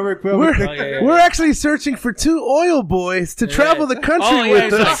 caught wherever- We're actually searching for 2 oil boys to travel the country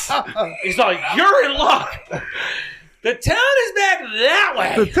with us. He's like, you're in luck. The town is back that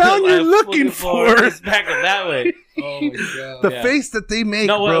way. The town you're looking for. is back that way. Oh my god. The face that they make,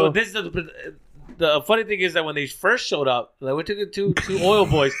 No, bro. well, this is the funny thing is that when they first showed up, like we took it to two oil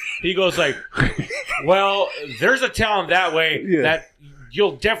boys. He goes like, "Well, there's a town that way that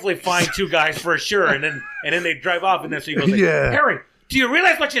you'll definitely find 2 guys for sure." And then they drive off, and then so he goes like, "Harry, do you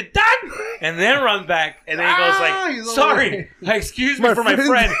realize what you've done?" And then run back, and then he goes like, "Sorry, excuse me for my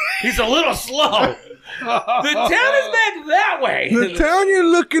friend. He's a little slow." The town is back that way. The town you're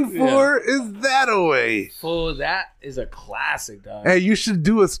looking for is that away. Oh, that is a classic, dog. Hey, you should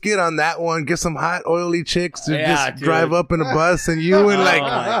do a skit on that one. Get some hot, oily chicks to just dude. drive up in a bus, and you and my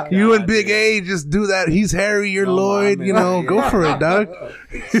God, you and Big A just do that. He's Harry, you're Lloyd. You know, go for it, dog.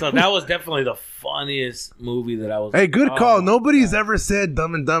 So that was definitely the funniest movie that I was. Hey, good oh, call. Nobody's ever said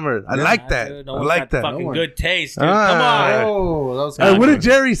Dumb and Dumber. I like that. Dude, I like that. Fucking good taste, dude. Ah. Come on. Oh, that was Hey, what did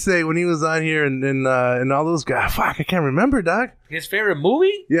Jerry say when he was on here and all those guys? Fuck, I can't remember, dog. His favorite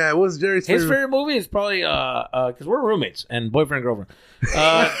movie? Yeah, it was Jerry's His favorite. favorite movie is probably because we're roommates and boyfriend and girlfriend.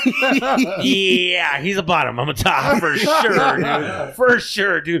 Yeah, he's a bottom. I'm a top for sure, dude. For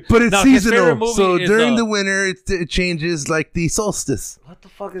sure, dude. But it's No, his favorite seasonal, movie so is, during the winter it changes like the solstice. what the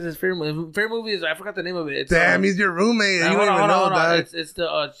fuck is his favorite movie? Favorite movie is I forgot the name of it. It's, Damn, he's your roommate. You don't hold on, even know, hold on. dog. It's the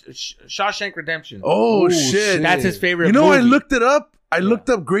Shawshank Redemption. Oh, shit. That's his favorite. You know, movie. I looked it up. I looked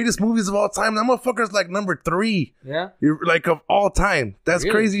up greatest movies of all time. That motherfucker's like number 3. Yeah. You're like of all time. That's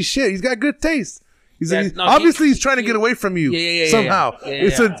Really? crazy shit. He's got good taste. Yeah, no, obviously he- he's trying to get away from you Yeah, somehow. yeah.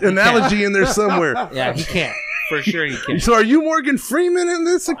 It's Yeah, an he analogy in there somewhere. Yeah, he can't. For sure, he can't. So are you Morgan Freeman in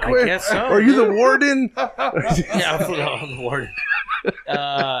this equation? guess so, Or are you the warden? Yeah, I'm the warden.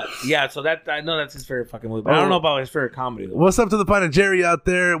 Yeah, so that I know that's his favorite fucking movie. But I don't know about his favorite comedy. Though. What's up to the Pint of Jerry out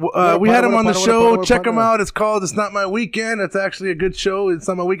there? We had him on the show. Check him out. It's called It's Not My Weekend. It's actually a good show. It's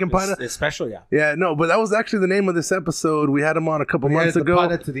Not My Weekend Pint. It's special, yeah. Yeah, no, but that was actually the name of this episode. We had him on a couple months ago.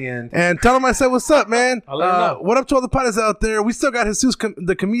 To the end. And tell him I said, what's up, man? I'll let him know. What up to all the partners out there? We still got Jesus,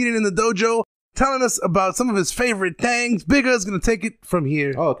 the comedian in the dojo, telling us about some of his favorite things. Big U's going to take it from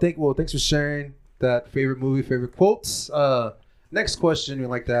here. Oh, thanks for sharing that favorite movie, favorite quotes. Next question we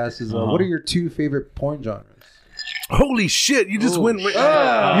like to ask is, what are your 2 favorite porn genres? Holy shit, you just went with...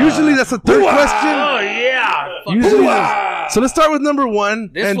 Usually that's the third question. Oh yeah. Usually, so let's start with number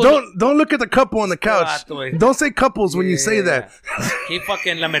 1. This and was don't look at the couple on the couch. Exactly. Don't say couples when you say that. He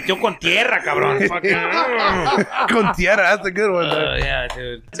fucking la metió con tierra, cabrón. Fucking. Con tierra, that's a good one. though. Yeah,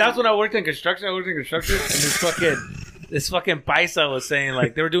 dude. That's when I worked in construction. And this fucking paisa was saying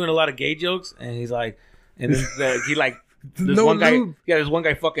like they were doing a lot of gay jokes, and he's like, and then he like. This No one guy, lube. this one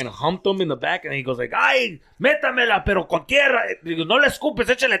guy fucking humped him in the back, and he goes like, "Ay, métamela, pero con tierra. Digo, no le escupes,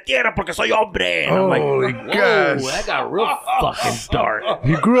 échale tierra, porque soy hombre." And I'm like, Holy "Whoa, gosh. that got real fucking dark."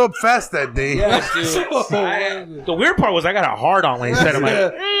 You grew up fast that day. Yes, dude. The weird part was I got a hard on when he said it. I'm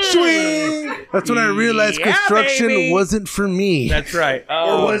like, Swing! That's when I realized Yeah, construction baby. wasn't for me. That's right.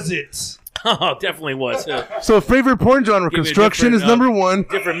 Or was it? Oh, definitely was. So favorite porn genre, Give me a construction is different, number 1.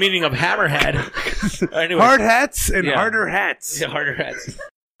 Different meaning of hammerhead. Anyway, Hard hats and Yeah. harder hats. Yeah, harder hats.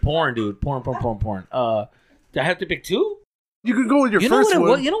 Porn, dude. Porn. Do I have to pick 2? You can go with your You know first what?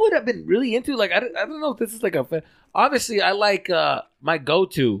 one. You know what I've been really into? Like, I don't know if this is like a. Obviously, I like my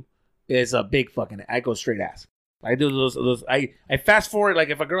go-to is a big fucking. I go straight ass. I do those. I fast forward. Like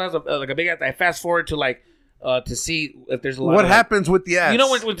if a girl has a big ass, I fast forward to like to see if there's a lot What of, happens with the ass? You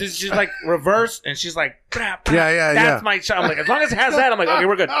know when she's like reverse and she's like, Yeah. that's my shot. I'm like, as long as it has that, I'm like, okay,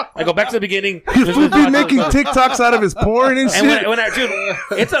 we're good. I go back to the beginning. This would be making TikToks out of his porn and shit. And when I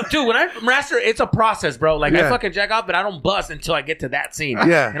master, it's a process, bro. Like I fucking jack off, but I don't bust until I get to that scene.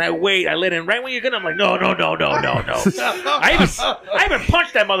 Yeah. And I wait, I let in. Right when you're gonna, I'm like, no. I even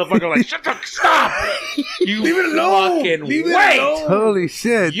punched that motherfucker. Like, stop! You Leave it alone. Fucking Leave it wait. alone. Holy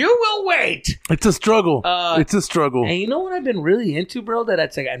shit! You will wait. It's a struggle. It's a struggle. And you know what I've been really into, bro? That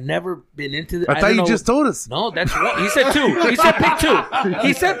it's like I've never been into. I thought you just told us. No, that's what he said. 2. He said pick 2.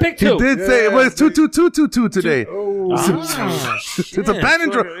 He said pick 2. He did say it was 2 today. It's a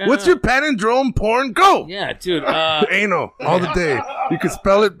palindrome. Yeah. What's your palindrome porn? Go. Yeah, dude. Anal all the day. You can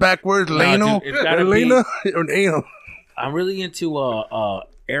spell it backwards. Lano, dude, it's gotta Elena, or anal. I'm really into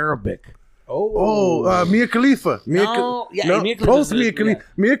Arabic. Mia Khalifa. Mia Khalifa. Post Mia Khalifa.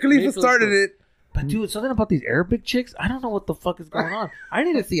 Mia Khalifa started it. But dude, something about these Arabic chicks, I don't know what the fuck is going on. I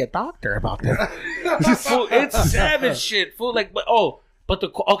need to see a doctor about this. Fool, it's savage shit. Fool, like,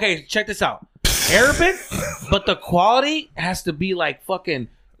 okay, check this out. Arabic, but the quality has to be like fucking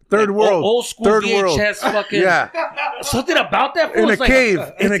Third world. old school Third VHS world. fucking. Yeah. Something about that. Fool, In a it's like, cave.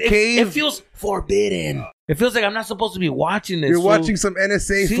 In a cave. It feels forbidden. It feels like I'm not supposed to be watching this. You're fool. watching some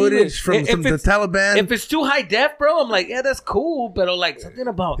NSA See, footage from if the it's- Taliban. If it's too high def, bro, I'm like, yeah, that's cool. But like something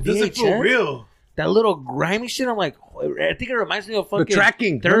about It doesn't feel VHS, real. that little grimy shit. I'm like, I think it reminds me of fucking the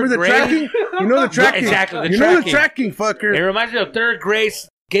tracking. third Remember the grade. tracking? You know the tracking. Exactly, the you know the tracking. tracking, fucker. It reminds me of third grade,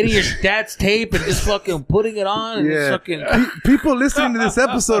 getting your dad's tape and just fucking putting it on. And just fucking. People listening to this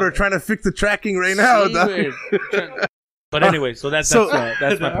episode are trying to fix the tracking right now. See, dog. wait. But anyway, so that's my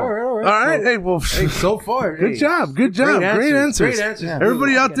point. All right. Hey, well, so far, good job. Great answers. Yeah.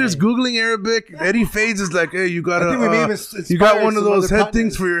 Everybody out there is Googling Arabic. Eddie Fades is like, hey, you got I think we may have you got one inspired of some those other head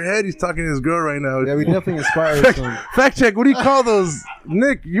things partners. for your head. He's talking to his girl right now. Yeah, we definitely inspired some. Fact check. What do you call those?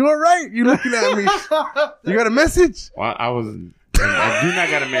 Nick, you all right? You looking at me? You got a message? Well, I do not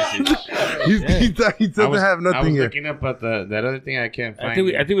got a message. He doesn't have I was nothing here. looking up at that other thing I can't find. I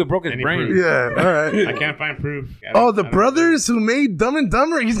think we broke his any brain. proof. Yeah, all right. I can't find proof. Oh, the brothers who made Dumb and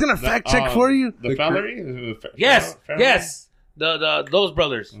Dumber? He's going to fact check for you? The Fallery? Yes. Those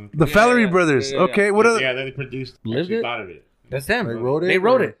brothers. The Fallery brothers. yeah. Okay, what are Yeah, they produced. Lived Actually it? thought of it. That's them. They wrote it? They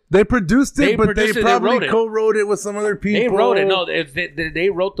wrote it. They produced it, They but produced they it, they probably wrote it. co-wrote it with some other people. They wrote it. No, they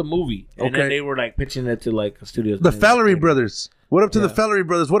wrote the movie, and then Okay. they were like pitching it to like studios. The Fallery brothers. What up to the Fallery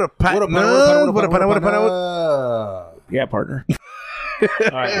brothers? What a pat. What a Yeah, partner. All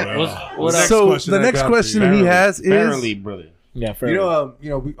right. What else? So question the I next got question for you. he has is Farrelly brother. Yeah, fair. we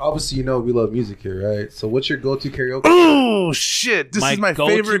obviously we love music here, right? So what's your go-to karaoke? oh shit! This is my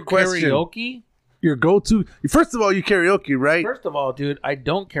go-to favorite question. Karaoke. Your go-to. First of all, you karaoke, right? First of all, dude, I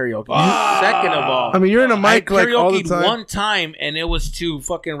don't karaoke. Second of all, I mean, you're in a I mic like all the karaoke'd time. one time, and it was to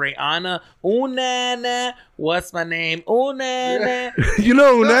fucking Rihanna. Ooh, na, na, what's my name? Ooh, na, na. You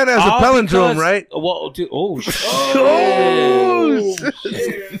know, Nana has a All palindrome, because- right? Well, dude, shit. Oh,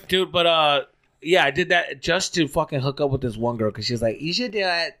 Dude, but yeah, I did that just to fucking hook up with this one girl because she was like, "You should do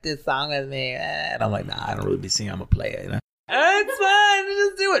this song with me," and I'm like, "Nah, I don't really be singing. I'm a player, you know." It's fine,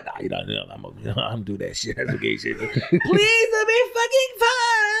 just do it. Nah, you know, I'm do that shit. That's a gay shit. Please, it'll be fucking fine.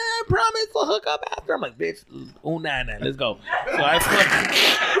 I promise we'll hook up after. I'm like, bitch, ooh, nah, let's go. So I fucking,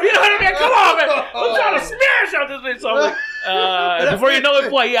 you know what I mean? Come on, man. I'm trying to smash out this bitch. So I'm like, before you know it,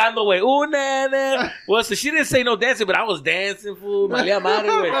 boy, yeah, I'm the way. Ooh, nah. Well, so she didn't say no dancing, but I was dancing, fool. My yeah, man,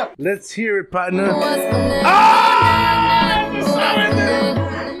 anyway. let's hear it, partner.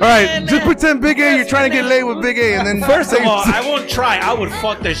 All right, just pretend Big A. You're trying to get laid with Big A, and then First of all, I won't try. I would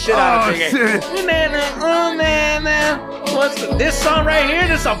fuck the shit out of Oh, Big A. shit. What's this song right here?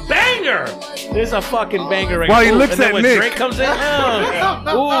 This is a banger. This is a fucking banger right While he Ooh, looks and then at when Nick. Drake comes in,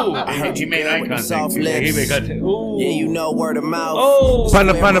 ooh. He made eye contact. Soft He lips. He got ooh. Yeah, you know word of mouth. Oh. Pana.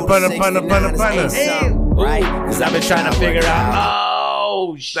 Hey. Right? Because I've been trying to figure out.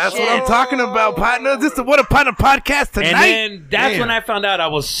 Oh, shit. That's what I'm talking about, partner. This is What a Partner podcast tonight. And then that's when I found out I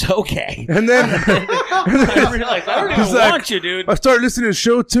was so gay. And then I realized I don't even He's like, want you, dude. I started listening to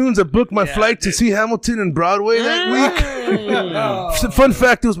show tunes. I booked my flight to see Hamilton and Broadway that week. Fun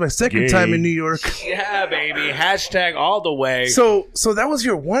fact, it was my second time in New York. Yeah, baby. Hashtag all the way. So that was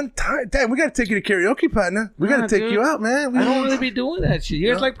your one time. Damn, we got to take you to karaoke, partner. We got to take dude. you out, man. I don't really be doing that shit.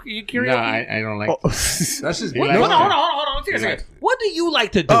 You guys like you karaoke? No, I don't like. That's just You Hold like on, it? hold on. Seriously, like- what do you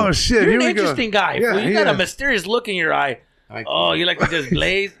like to do? Oh, shit, You're here an we go. interesting guy. Yeah, Well, you he got a is. mysterious look in your eye. Oh, you like to just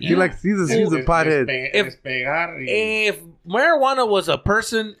blaze? he's a pothead. If marijuana was a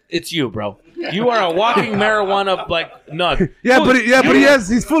person, it's you, bro. You are a walking marijuana like nug. Yeah, but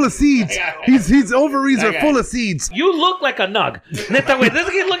he's full of seeds. His ovaries are full of seeds. You look like a nug. Neta, wait,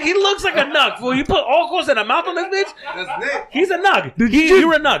 he looks like a nug. Fool. You put Ocos in a mouth on this bitch? He's a nug.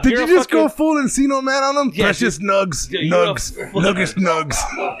 You're a nug. Did you just go full Encino Man on him? Precious nugs. Nuggish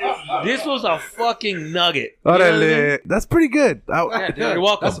nugs. This was a fucking nugget. You know Orale. That's pretty good. Yeah, dude, you're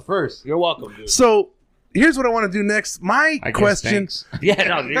welcome. That's the first. You're welcome, dude. So here's what I want to do next. My I guess question. thanks. Yeah,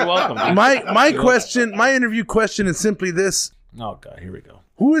 no, you're welcome. Dude. My question. My interview question is simply this: Oh God, here we go.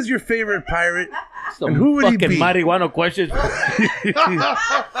 Who is your favorite pirate? Some And who would he fucking be? marijuana questions.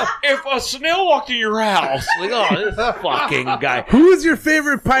 If a snail walked in your house, like, oh, this fucking guy. Who is your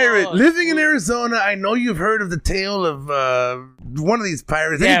favorite pirate? Oh, Living in Arizona, I know you've heard of the tale of one of these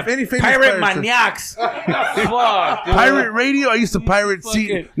pirates. Yeah, Any famous pirate pirates? maniacs. Fuck, dude. Pirate radio. I used to pirate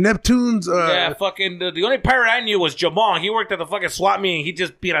see Neptune's. Yeah, fucking the only pirate I knew was Jamon. He worked at the fucking SWAT meet and he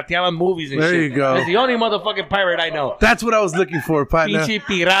just pirateaba movies and There shit. you go. That's the only motherfucking pirate I know. That's what I was looking for, partner. Pinche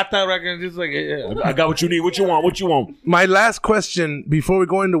pirata, record, just like I got what you need. What you want? What you want? My last question before we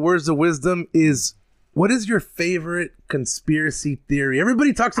go into words of wisdom is: what is your favorite conspiracy theory?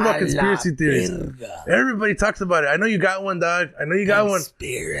 Everybody talks about conspiracy theories. Everybody talks about it. I know you got one, dog. I know you got one.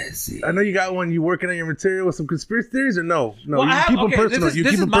 Conspiracy. I know you got one. You working on your material with some conspiracy theories or no? No, Well, you keep them personal. This You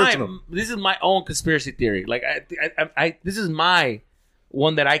keep is them personal. this is my own conspiracy theory. Like I this is my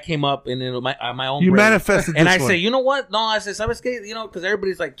one that I came up in my own. You brain. manifested and this I one. say, you know what? No, I said, ¿sabes qué? You know, because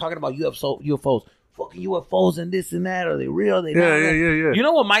everybody's like talking about UFOs. Fucking UFOs and this and that. Are they real? Are they not? Yeah. You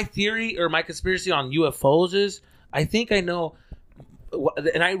know what my theory or my conspiracy on UFOs is? I think I know,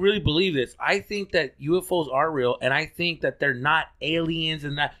 and I really believe this. I think that UFOs are real, and I think that they're not aliens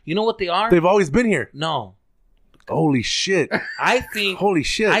and that. You know what they are? They've always been here. No. Holy shit. I think. Holy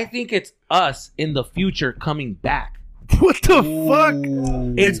shit. I think it's us in the future coming back. What the fuck?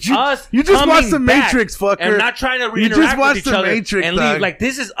 It's us. You just coming watched The back. Matrix, fucker. And not trying to You just interact with watched each The other Matrix, and dog. leave. Like,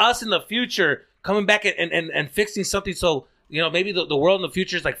 this is us in the future coming back and fixing something. So, you know, maybe the world in the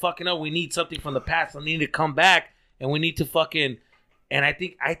future is like, fucking up. We need something from the past. We need to come back and we need to fucking. And I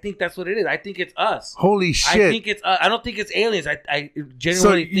think that's what it is. I think it's us. Holy shit. I think it's. I don't think it's aliens. I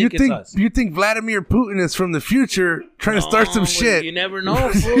genuinely think it's us. You think Vladimir Putin is from the future trying to start some shit? You never know,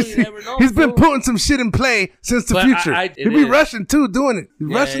 fool. You never know. He's been fool. putting some shit in play since the But future. it He'd be is. rushing too, doing it. He's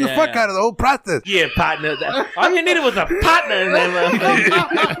rushing the fuck out of the whole process. Yeah, partner. All you needed was a partner in that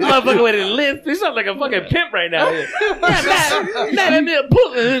motherfucker. Motherfucker with a lip. He sounds like a fucking pimp right now. Vladimir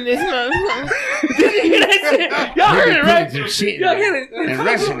Putin. Did you hear that shit? Y'all heard it, right? Some shit Y'all hear it? and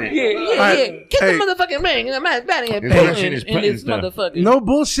rushing it. Yeah. Kiss Hey. the motherfucking ring. Vladimir His Russian is Putin in this Putin stuff. motherfucker. No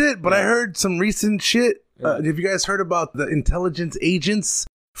bullshit, but I heard some recent shit. Have you guys heard about the intelligence agents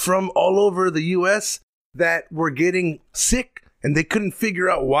from all over the U.S. that were getting sick and they couldn't figure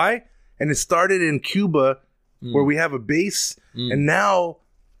out why? And it started in Cuba, where we have a base, and now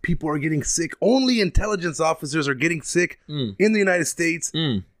people are getting sick. Only intelligence officers are getting sick in the United States.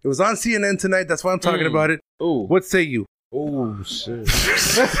 It was on CNN tonight. That's why I'm talking about it. Ooh. What say you? Oh shit!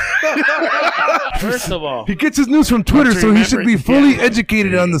 First of all, He gets his news from Twitter, so he should be fully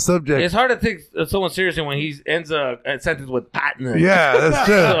educated on the subject. it's hard to take someone seriously when he ends a sentence with partner. Yeah, that's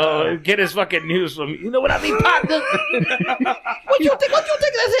true. So get his fucking news from you know what I mean, partner. What you think this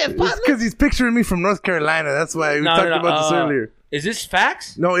is, It's partner? because he's picturing me from North Carolina. That's why we talked about this earlier. Is this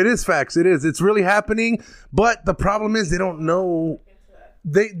facts? No, it is facts. It is. It's really happening. But the problem is they don't know.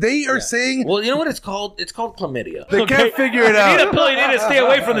 They are saying Well, you know what it's called? It's called chlamydia. they can't figure it You need a out. pill. You need to stay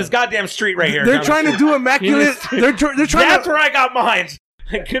away from this goddamn street right here. They're trying to do immaculate. They're trying That's to. where I got mine.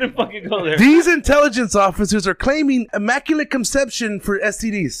 I couldn't fucking go there. These intelligence officers are claiming immaculate conception for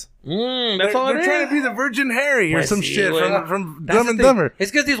STDs. That's all it They're is. trying to be the Virgin Harry or Well, some see, shit well, from That's Dumb the and thing. Dumber.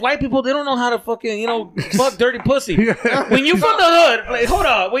 It's because these white people, they don't know how to fucking, fuck dirty pussy. When you from the hood, like, hold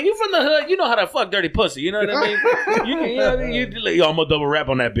on. When you from the hood, you know how to fuck dirty pussy. You know what I mean? Yo, I'm gonna double rap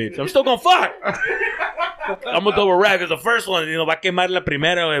on that bitch. I'm still gonna fuck. I'm gonna double rap because the first one, va a quemar la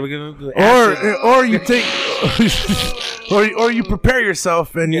primera. Or you take, or you prepare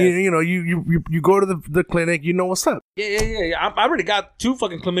yourself and you go to the clinic. You know what's up. Yeah. I already got 2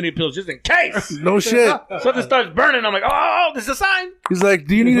 fucking chlamydia pills just in case. No shit. Something starts burning. I'm like, oh, this is a sign. He's like,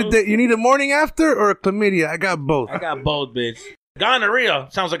 do you need a day? You need a morning after or a chlamydia? I got both. I got both, bitch. Gonorrhea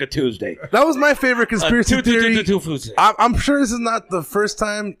sounds like a Tuesday. That was my favorite conspiracy theory. Two foods. I'm sure this is not the first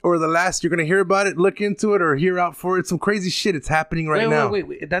time or the last you're going to hear about it. Look into it or hear out for it. Some crazy shit. It's happening right now.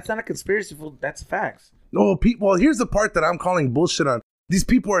 Wait. That's not a conspiracy. That's facts. No, well, here's the part that I'm calling bullshit on. These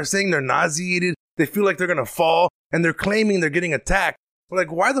people are saying they're nauseated. They feel like they're going to fall and they're claiming they're getting attacked.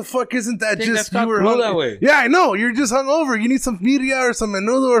 Like, why the fuck isn't that think just that's you were not cool hungry? that way. Yeah, I know. You're just hungover. You need some birria or some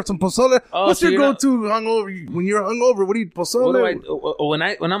menudo or some pozole. Oh, What's so your you're not- go-to hungover? When you're hungover, what do you pozole? What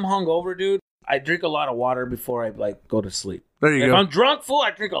do when I'm hungover, dude, I drink a lot of water before I like go to sleep. There you If go. I'm drunk, fool,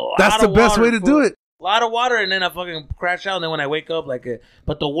 I drink a lot. That's the of best water, way to fool. do it. A lot of water, and then I fucking crash out. And then when I wake up,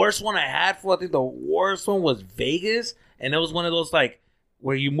 but the worst one I had, fool, I think the worst one was Vegas, and it was one of those like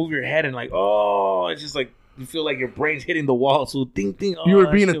where you move your head and like, oh, it's just like. You feel like your brain's hitting the wall, so ding ding. Oh, You were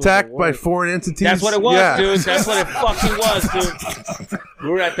that being shit was attacked the by worst. foreign entities. That's what it was, Yeah. dude. That's what it fucking was, dude. We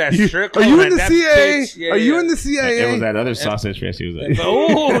were at that strip club. Are you in and the that CIA? bitch- yeah, Are you yeah. in the It CIA? was that other sausage fest he was at.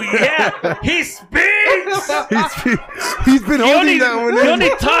 Oh yeah, he speaks. He's been He holding only, that one he in. only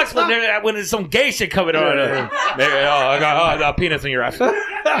talks when there's some gay shit coming on. Maybe, I got a penis in your ass.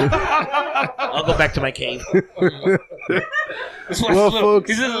 I'll go back to my cave. Well, folks.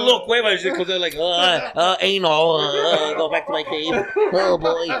 He's just a little quaver shit because they're like, anal. Go back to my cave. Oh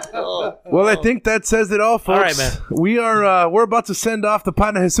boy. Oh. Well, I think that says it all, folks. All right, man. We're about to send off the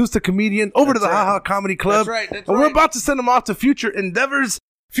partner Jesus the comedian over to the Ha Ha Comedy Club. That's right, that's and we're right. about to send him off to future endeavors.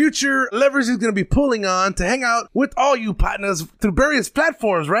 Future levers he's going to be pulling on to hang out with all you partners through various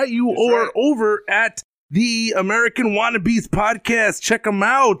platforms, right? You are over at the American Wannabes podcast. Check them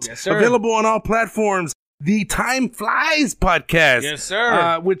out. Yes, sir. Available on all platforms. The Time Flies podcast. Yes,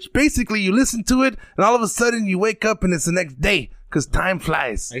 sir. Which basically you listen to it and all of a sudden you wake up and it's the next day because time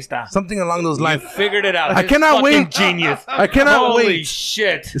flies. Ahí está. Something along those lines. You figured it out. I This cannot fucking wait. Genius. I cannot Holy wait.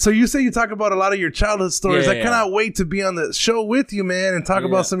 shit. So you say you talk about a lot of your childhood stories. Yeah, I cannot wait to be on the show with you, man, and talk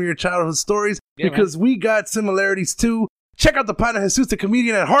about some of your childhood stories Yeah, because we got similarities too. Check out the partner Jesus the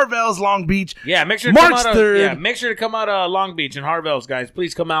comedian at Harvell's Long Beach. Yeah, make sure to March come out 3rd. make sure to come out Long Beach and Harvell's, guys.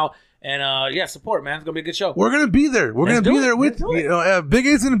 Please come out and support, man. It's gonna be a good show. We're gonna be there. We're Let's gonna be do it. there with Let's do it. you. Big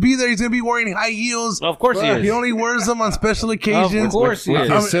A's gonna be there. He's gonna be wearing high heels. Of course he is. He only wears them on special occasions. Of course he With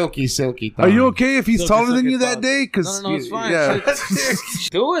is. his silky Are you thong. okay if he's Silky, taller than silky you that thong. day? Because No, it's fine. Yeah.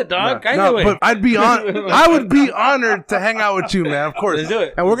 Do it, dog. I No, do it. but I would be honored to hang out with you, man. Of course. Let's do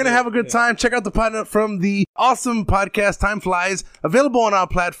it. And we're gonna have a good time. Check out the partner from the awesome podcast Time Flies, available on our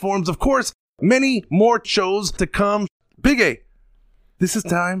platforms. Of course, many more shows to come. Big A, this is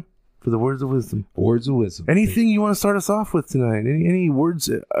time for the words of wisdom. Words of wisdom. Anything you want to start us off with tonight? Any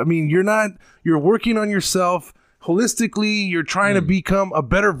words? I mean, you're working on yourself holistically. You're trying to become a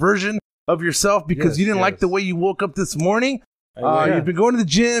better version of yourself because Yes, you didn't like yes. the way you woke up this morning. You've been going to the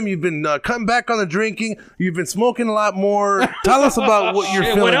gym. You've been cutting back on the drinking. You've been smoking a lot more. Tell us about what you're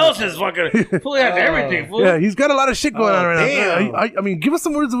Shit, feeling. what else is fucking? Fool has everything. Fool. Yeah, he's got a lot of shit going on right damn. now. I mean, give us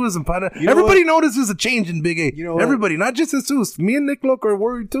some words of wisdom, partner. know Everybody notices a change in Big A. You know what? Everybody, not just Jesus. Me and Nick Look are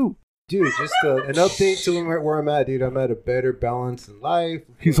worried too. Dude, just an update to where I'm at, dude. I'm at a better balance in life.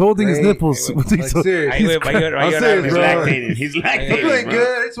 He's holding his Great. nipples. Like, serious. Ahí, güey, I'm serious, He's bro. lactating. He's I'm lactating. feeling bro.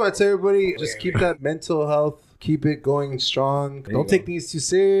 good. I just want to tell everybody, just keep that mental health. Keep it going strong. Don't take things too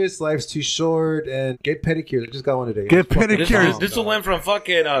serious. Life's too short. And get pedicure. I just got one today. Get Fucking pedicure. awesome. This will went from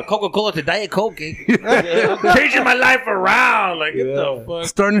fucking Coca-Cola to Diet Coke. Eh? Changing my life around. Like, what the fuck?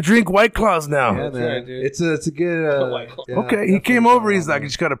 Starting to drink White Claws now. Yeah, man. right, dude. It's a good. White Claw. yeah, Okay, he came definitely over. He's like, I man.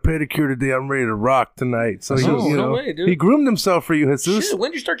 just got a pedicure today. I'm ready to rock tonight. So he, Oh, you no know, way, dude. he groomed himself for you, Jesus. Shit,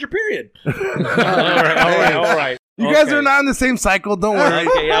 when did you start your period? all right. You guys are not in the same cycle. Don't worry.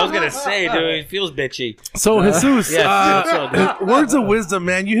 Okay, I was gonna say, dude, it feels bitchy. So Jesus, Yeah, so good. words of wisdom,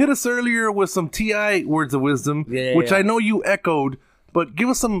 man. You hit us earlier with some Ti words of wisdom, Yeah, which yeah. I know you echoed. But give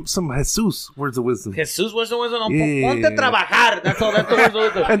us some Jesus words of wisdom. Jesus was no, Yeah. ponte a trabajar. That's all. That's the words of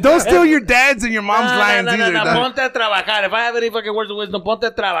wisdom. And don't steal your dad's and your mom's No, lines no, either. no, dog. ponte a trabajar. If I have any fucking words of wisdom, ponte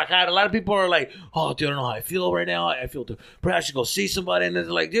a trabajar. A lot of people are like, oh, dude, I don't know how I feel right now. I feel perhaps I should go see somebody. And it's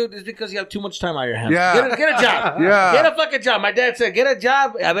like, dude, it's because you have too much time on your hands. Yeah. Get a job. Yeah. Get a fucking job. My dad said, get a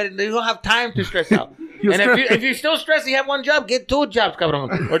job. I bet you don't have time to stress out. You're And stressed. if you're still stressed, you have one job, get 2 jobs,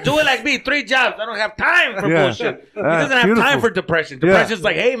 cabrón. Or do it like me, 3 jobs. I don't have time for Yeah. bullshit. He Ah, doesn't have beautiful. time for depression. Yeah. Depression's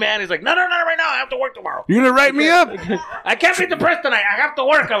like, hey, man. He's like, no, not right now. I have to work tomorrow. You're gonna write me up? I can't be depressed tonight. I have to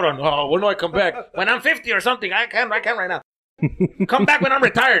work, cabrón. Oh, when do I come back? When I'm 50 or something. I can right now. Come back when I'm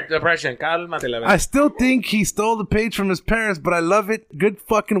retired. Depression. Cálmate la I still think he stole the page from his parents, but I love it. Good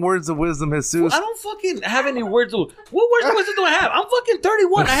fucking words of wisdom, Jesus. I don't fucking have any words. What words of wisdom do I have? I'm fucking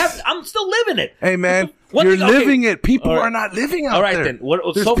 31. I'm still living it. Hey man, One you're thing- okay. living it. People All right. are not living out All right, there. then.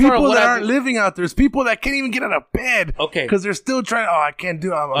 There's So far, people what that I've- aren't living out there. There's people that can't even get out of bed. Okay. Because they're still trying. Oh, I can't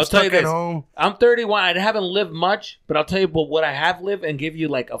do it. I'm I'll tell stuck you at this. home. I'm 31. I haven't lived much, but I'll tell you what I have lived and give you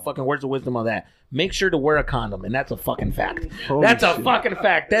like a fucking words of wisdom on that. Make sure to wear a condom, and that's a fucking fact. That's a fucking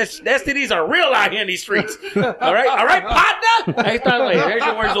fact. STDs are real out here in these streets. All right, partner. Ahí está, güey. There's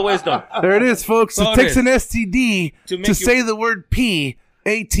your words of wisdom. There it is, folks. So It it takes is. an STD To make to you- say the word pee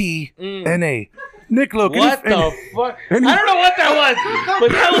Nick Loke. What the fuck? I don't know what that was,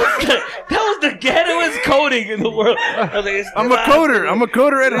 but that was the ghettoest coding in the world. I'm a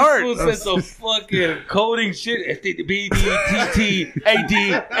coder at heart. This was some fucking coding shit. BDTTADHD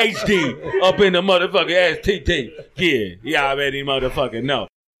up in the motherfucking STT. Yeah, I already motherfucking know.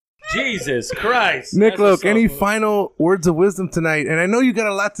 Jesus Christ. Nick Loke, any final words of wisdom tonight? And I know you got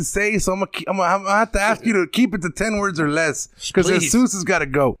a lot to say, so I'm gonna have to ask you to keep it to 10 words or less, because Jesus has got to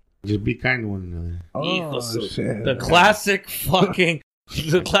go. Just be kind to one another. Oh, shit. The classic fucking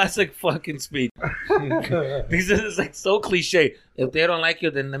speech. This is like so cliche. If they don't like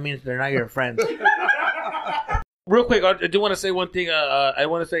you, then that means they're not your friends. Real quick, I do want to say one thing. I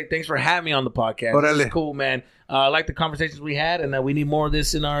want to say thanks for having me on the podcast. This is cool, man. I like the conversations we had, and we need more of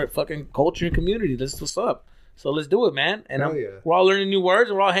this in our fucking culture and community. That's what's up. So let's do it, man. And we're all learning new words,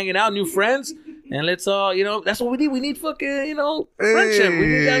 and we're all hanging out, new friends. And let's, that's what we need. We need fucking, friendship. We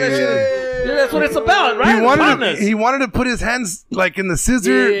need that shit. That's what it's about, right? He wanted to put his hands like in the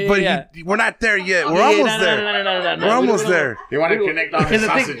scissor, but we're not there yet. We're almost there. We're almost there. They want to connect on his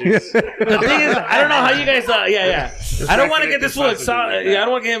sausages. The thing is, I don't know how you guys. I don't want to get this fool excited. I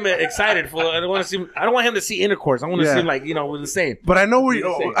don't want to get him excited. I don't want him to see intercourse. I want to see him like we're the same. But I know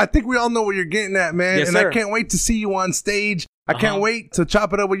I think we all know what you're getting at, man. Yes, and sir. I can't wait to see you on stage. I can't wait to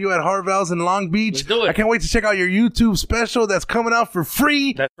chop it up with you at Harvell's in Long Beach. Let's do it. I can't wait to check out your YouTube special that's coming out for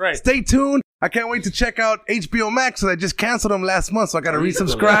free. That's right. Stay tuned. I can't wait to check out HBO Max, because I just canceled them last month, so I got to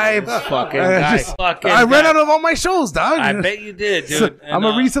resubscribe. I ran out of all my shows, dog. I bet you did, dude. So I'm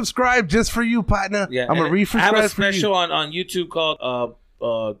going to resubscribe just for you, partner. Yeah, I'm going to resubscribe for you. I have a special on YouTube called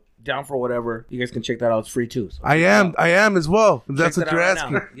Down for Whatever. You guys can check that out. It's free too. So I am as well. That's what you're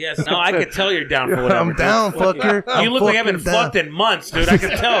asking. Right yes. No, I can tell you're down for whatever. I'm down, fucker. You look like you haven't fucked in months, dude. I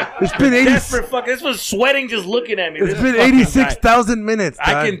can tell. It's been 80. This was sweating just looking at me. It's been 86,000 minutes. Dog.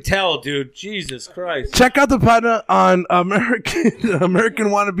 I can tell, dude. Jesus Christ. Check out the partner on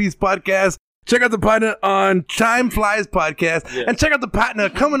American Wannabes podcast. Check out the partner on Time Flies podcast. And check out the partner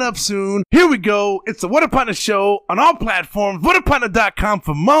coming up soon. Here we go. It's the What Up Partner show on all platforms. WhatUpPartner.com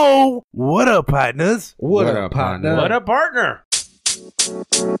for more. What up, partners? What up, partner? What up, partner?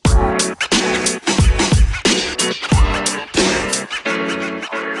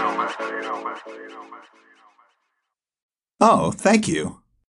 Oh, thank you.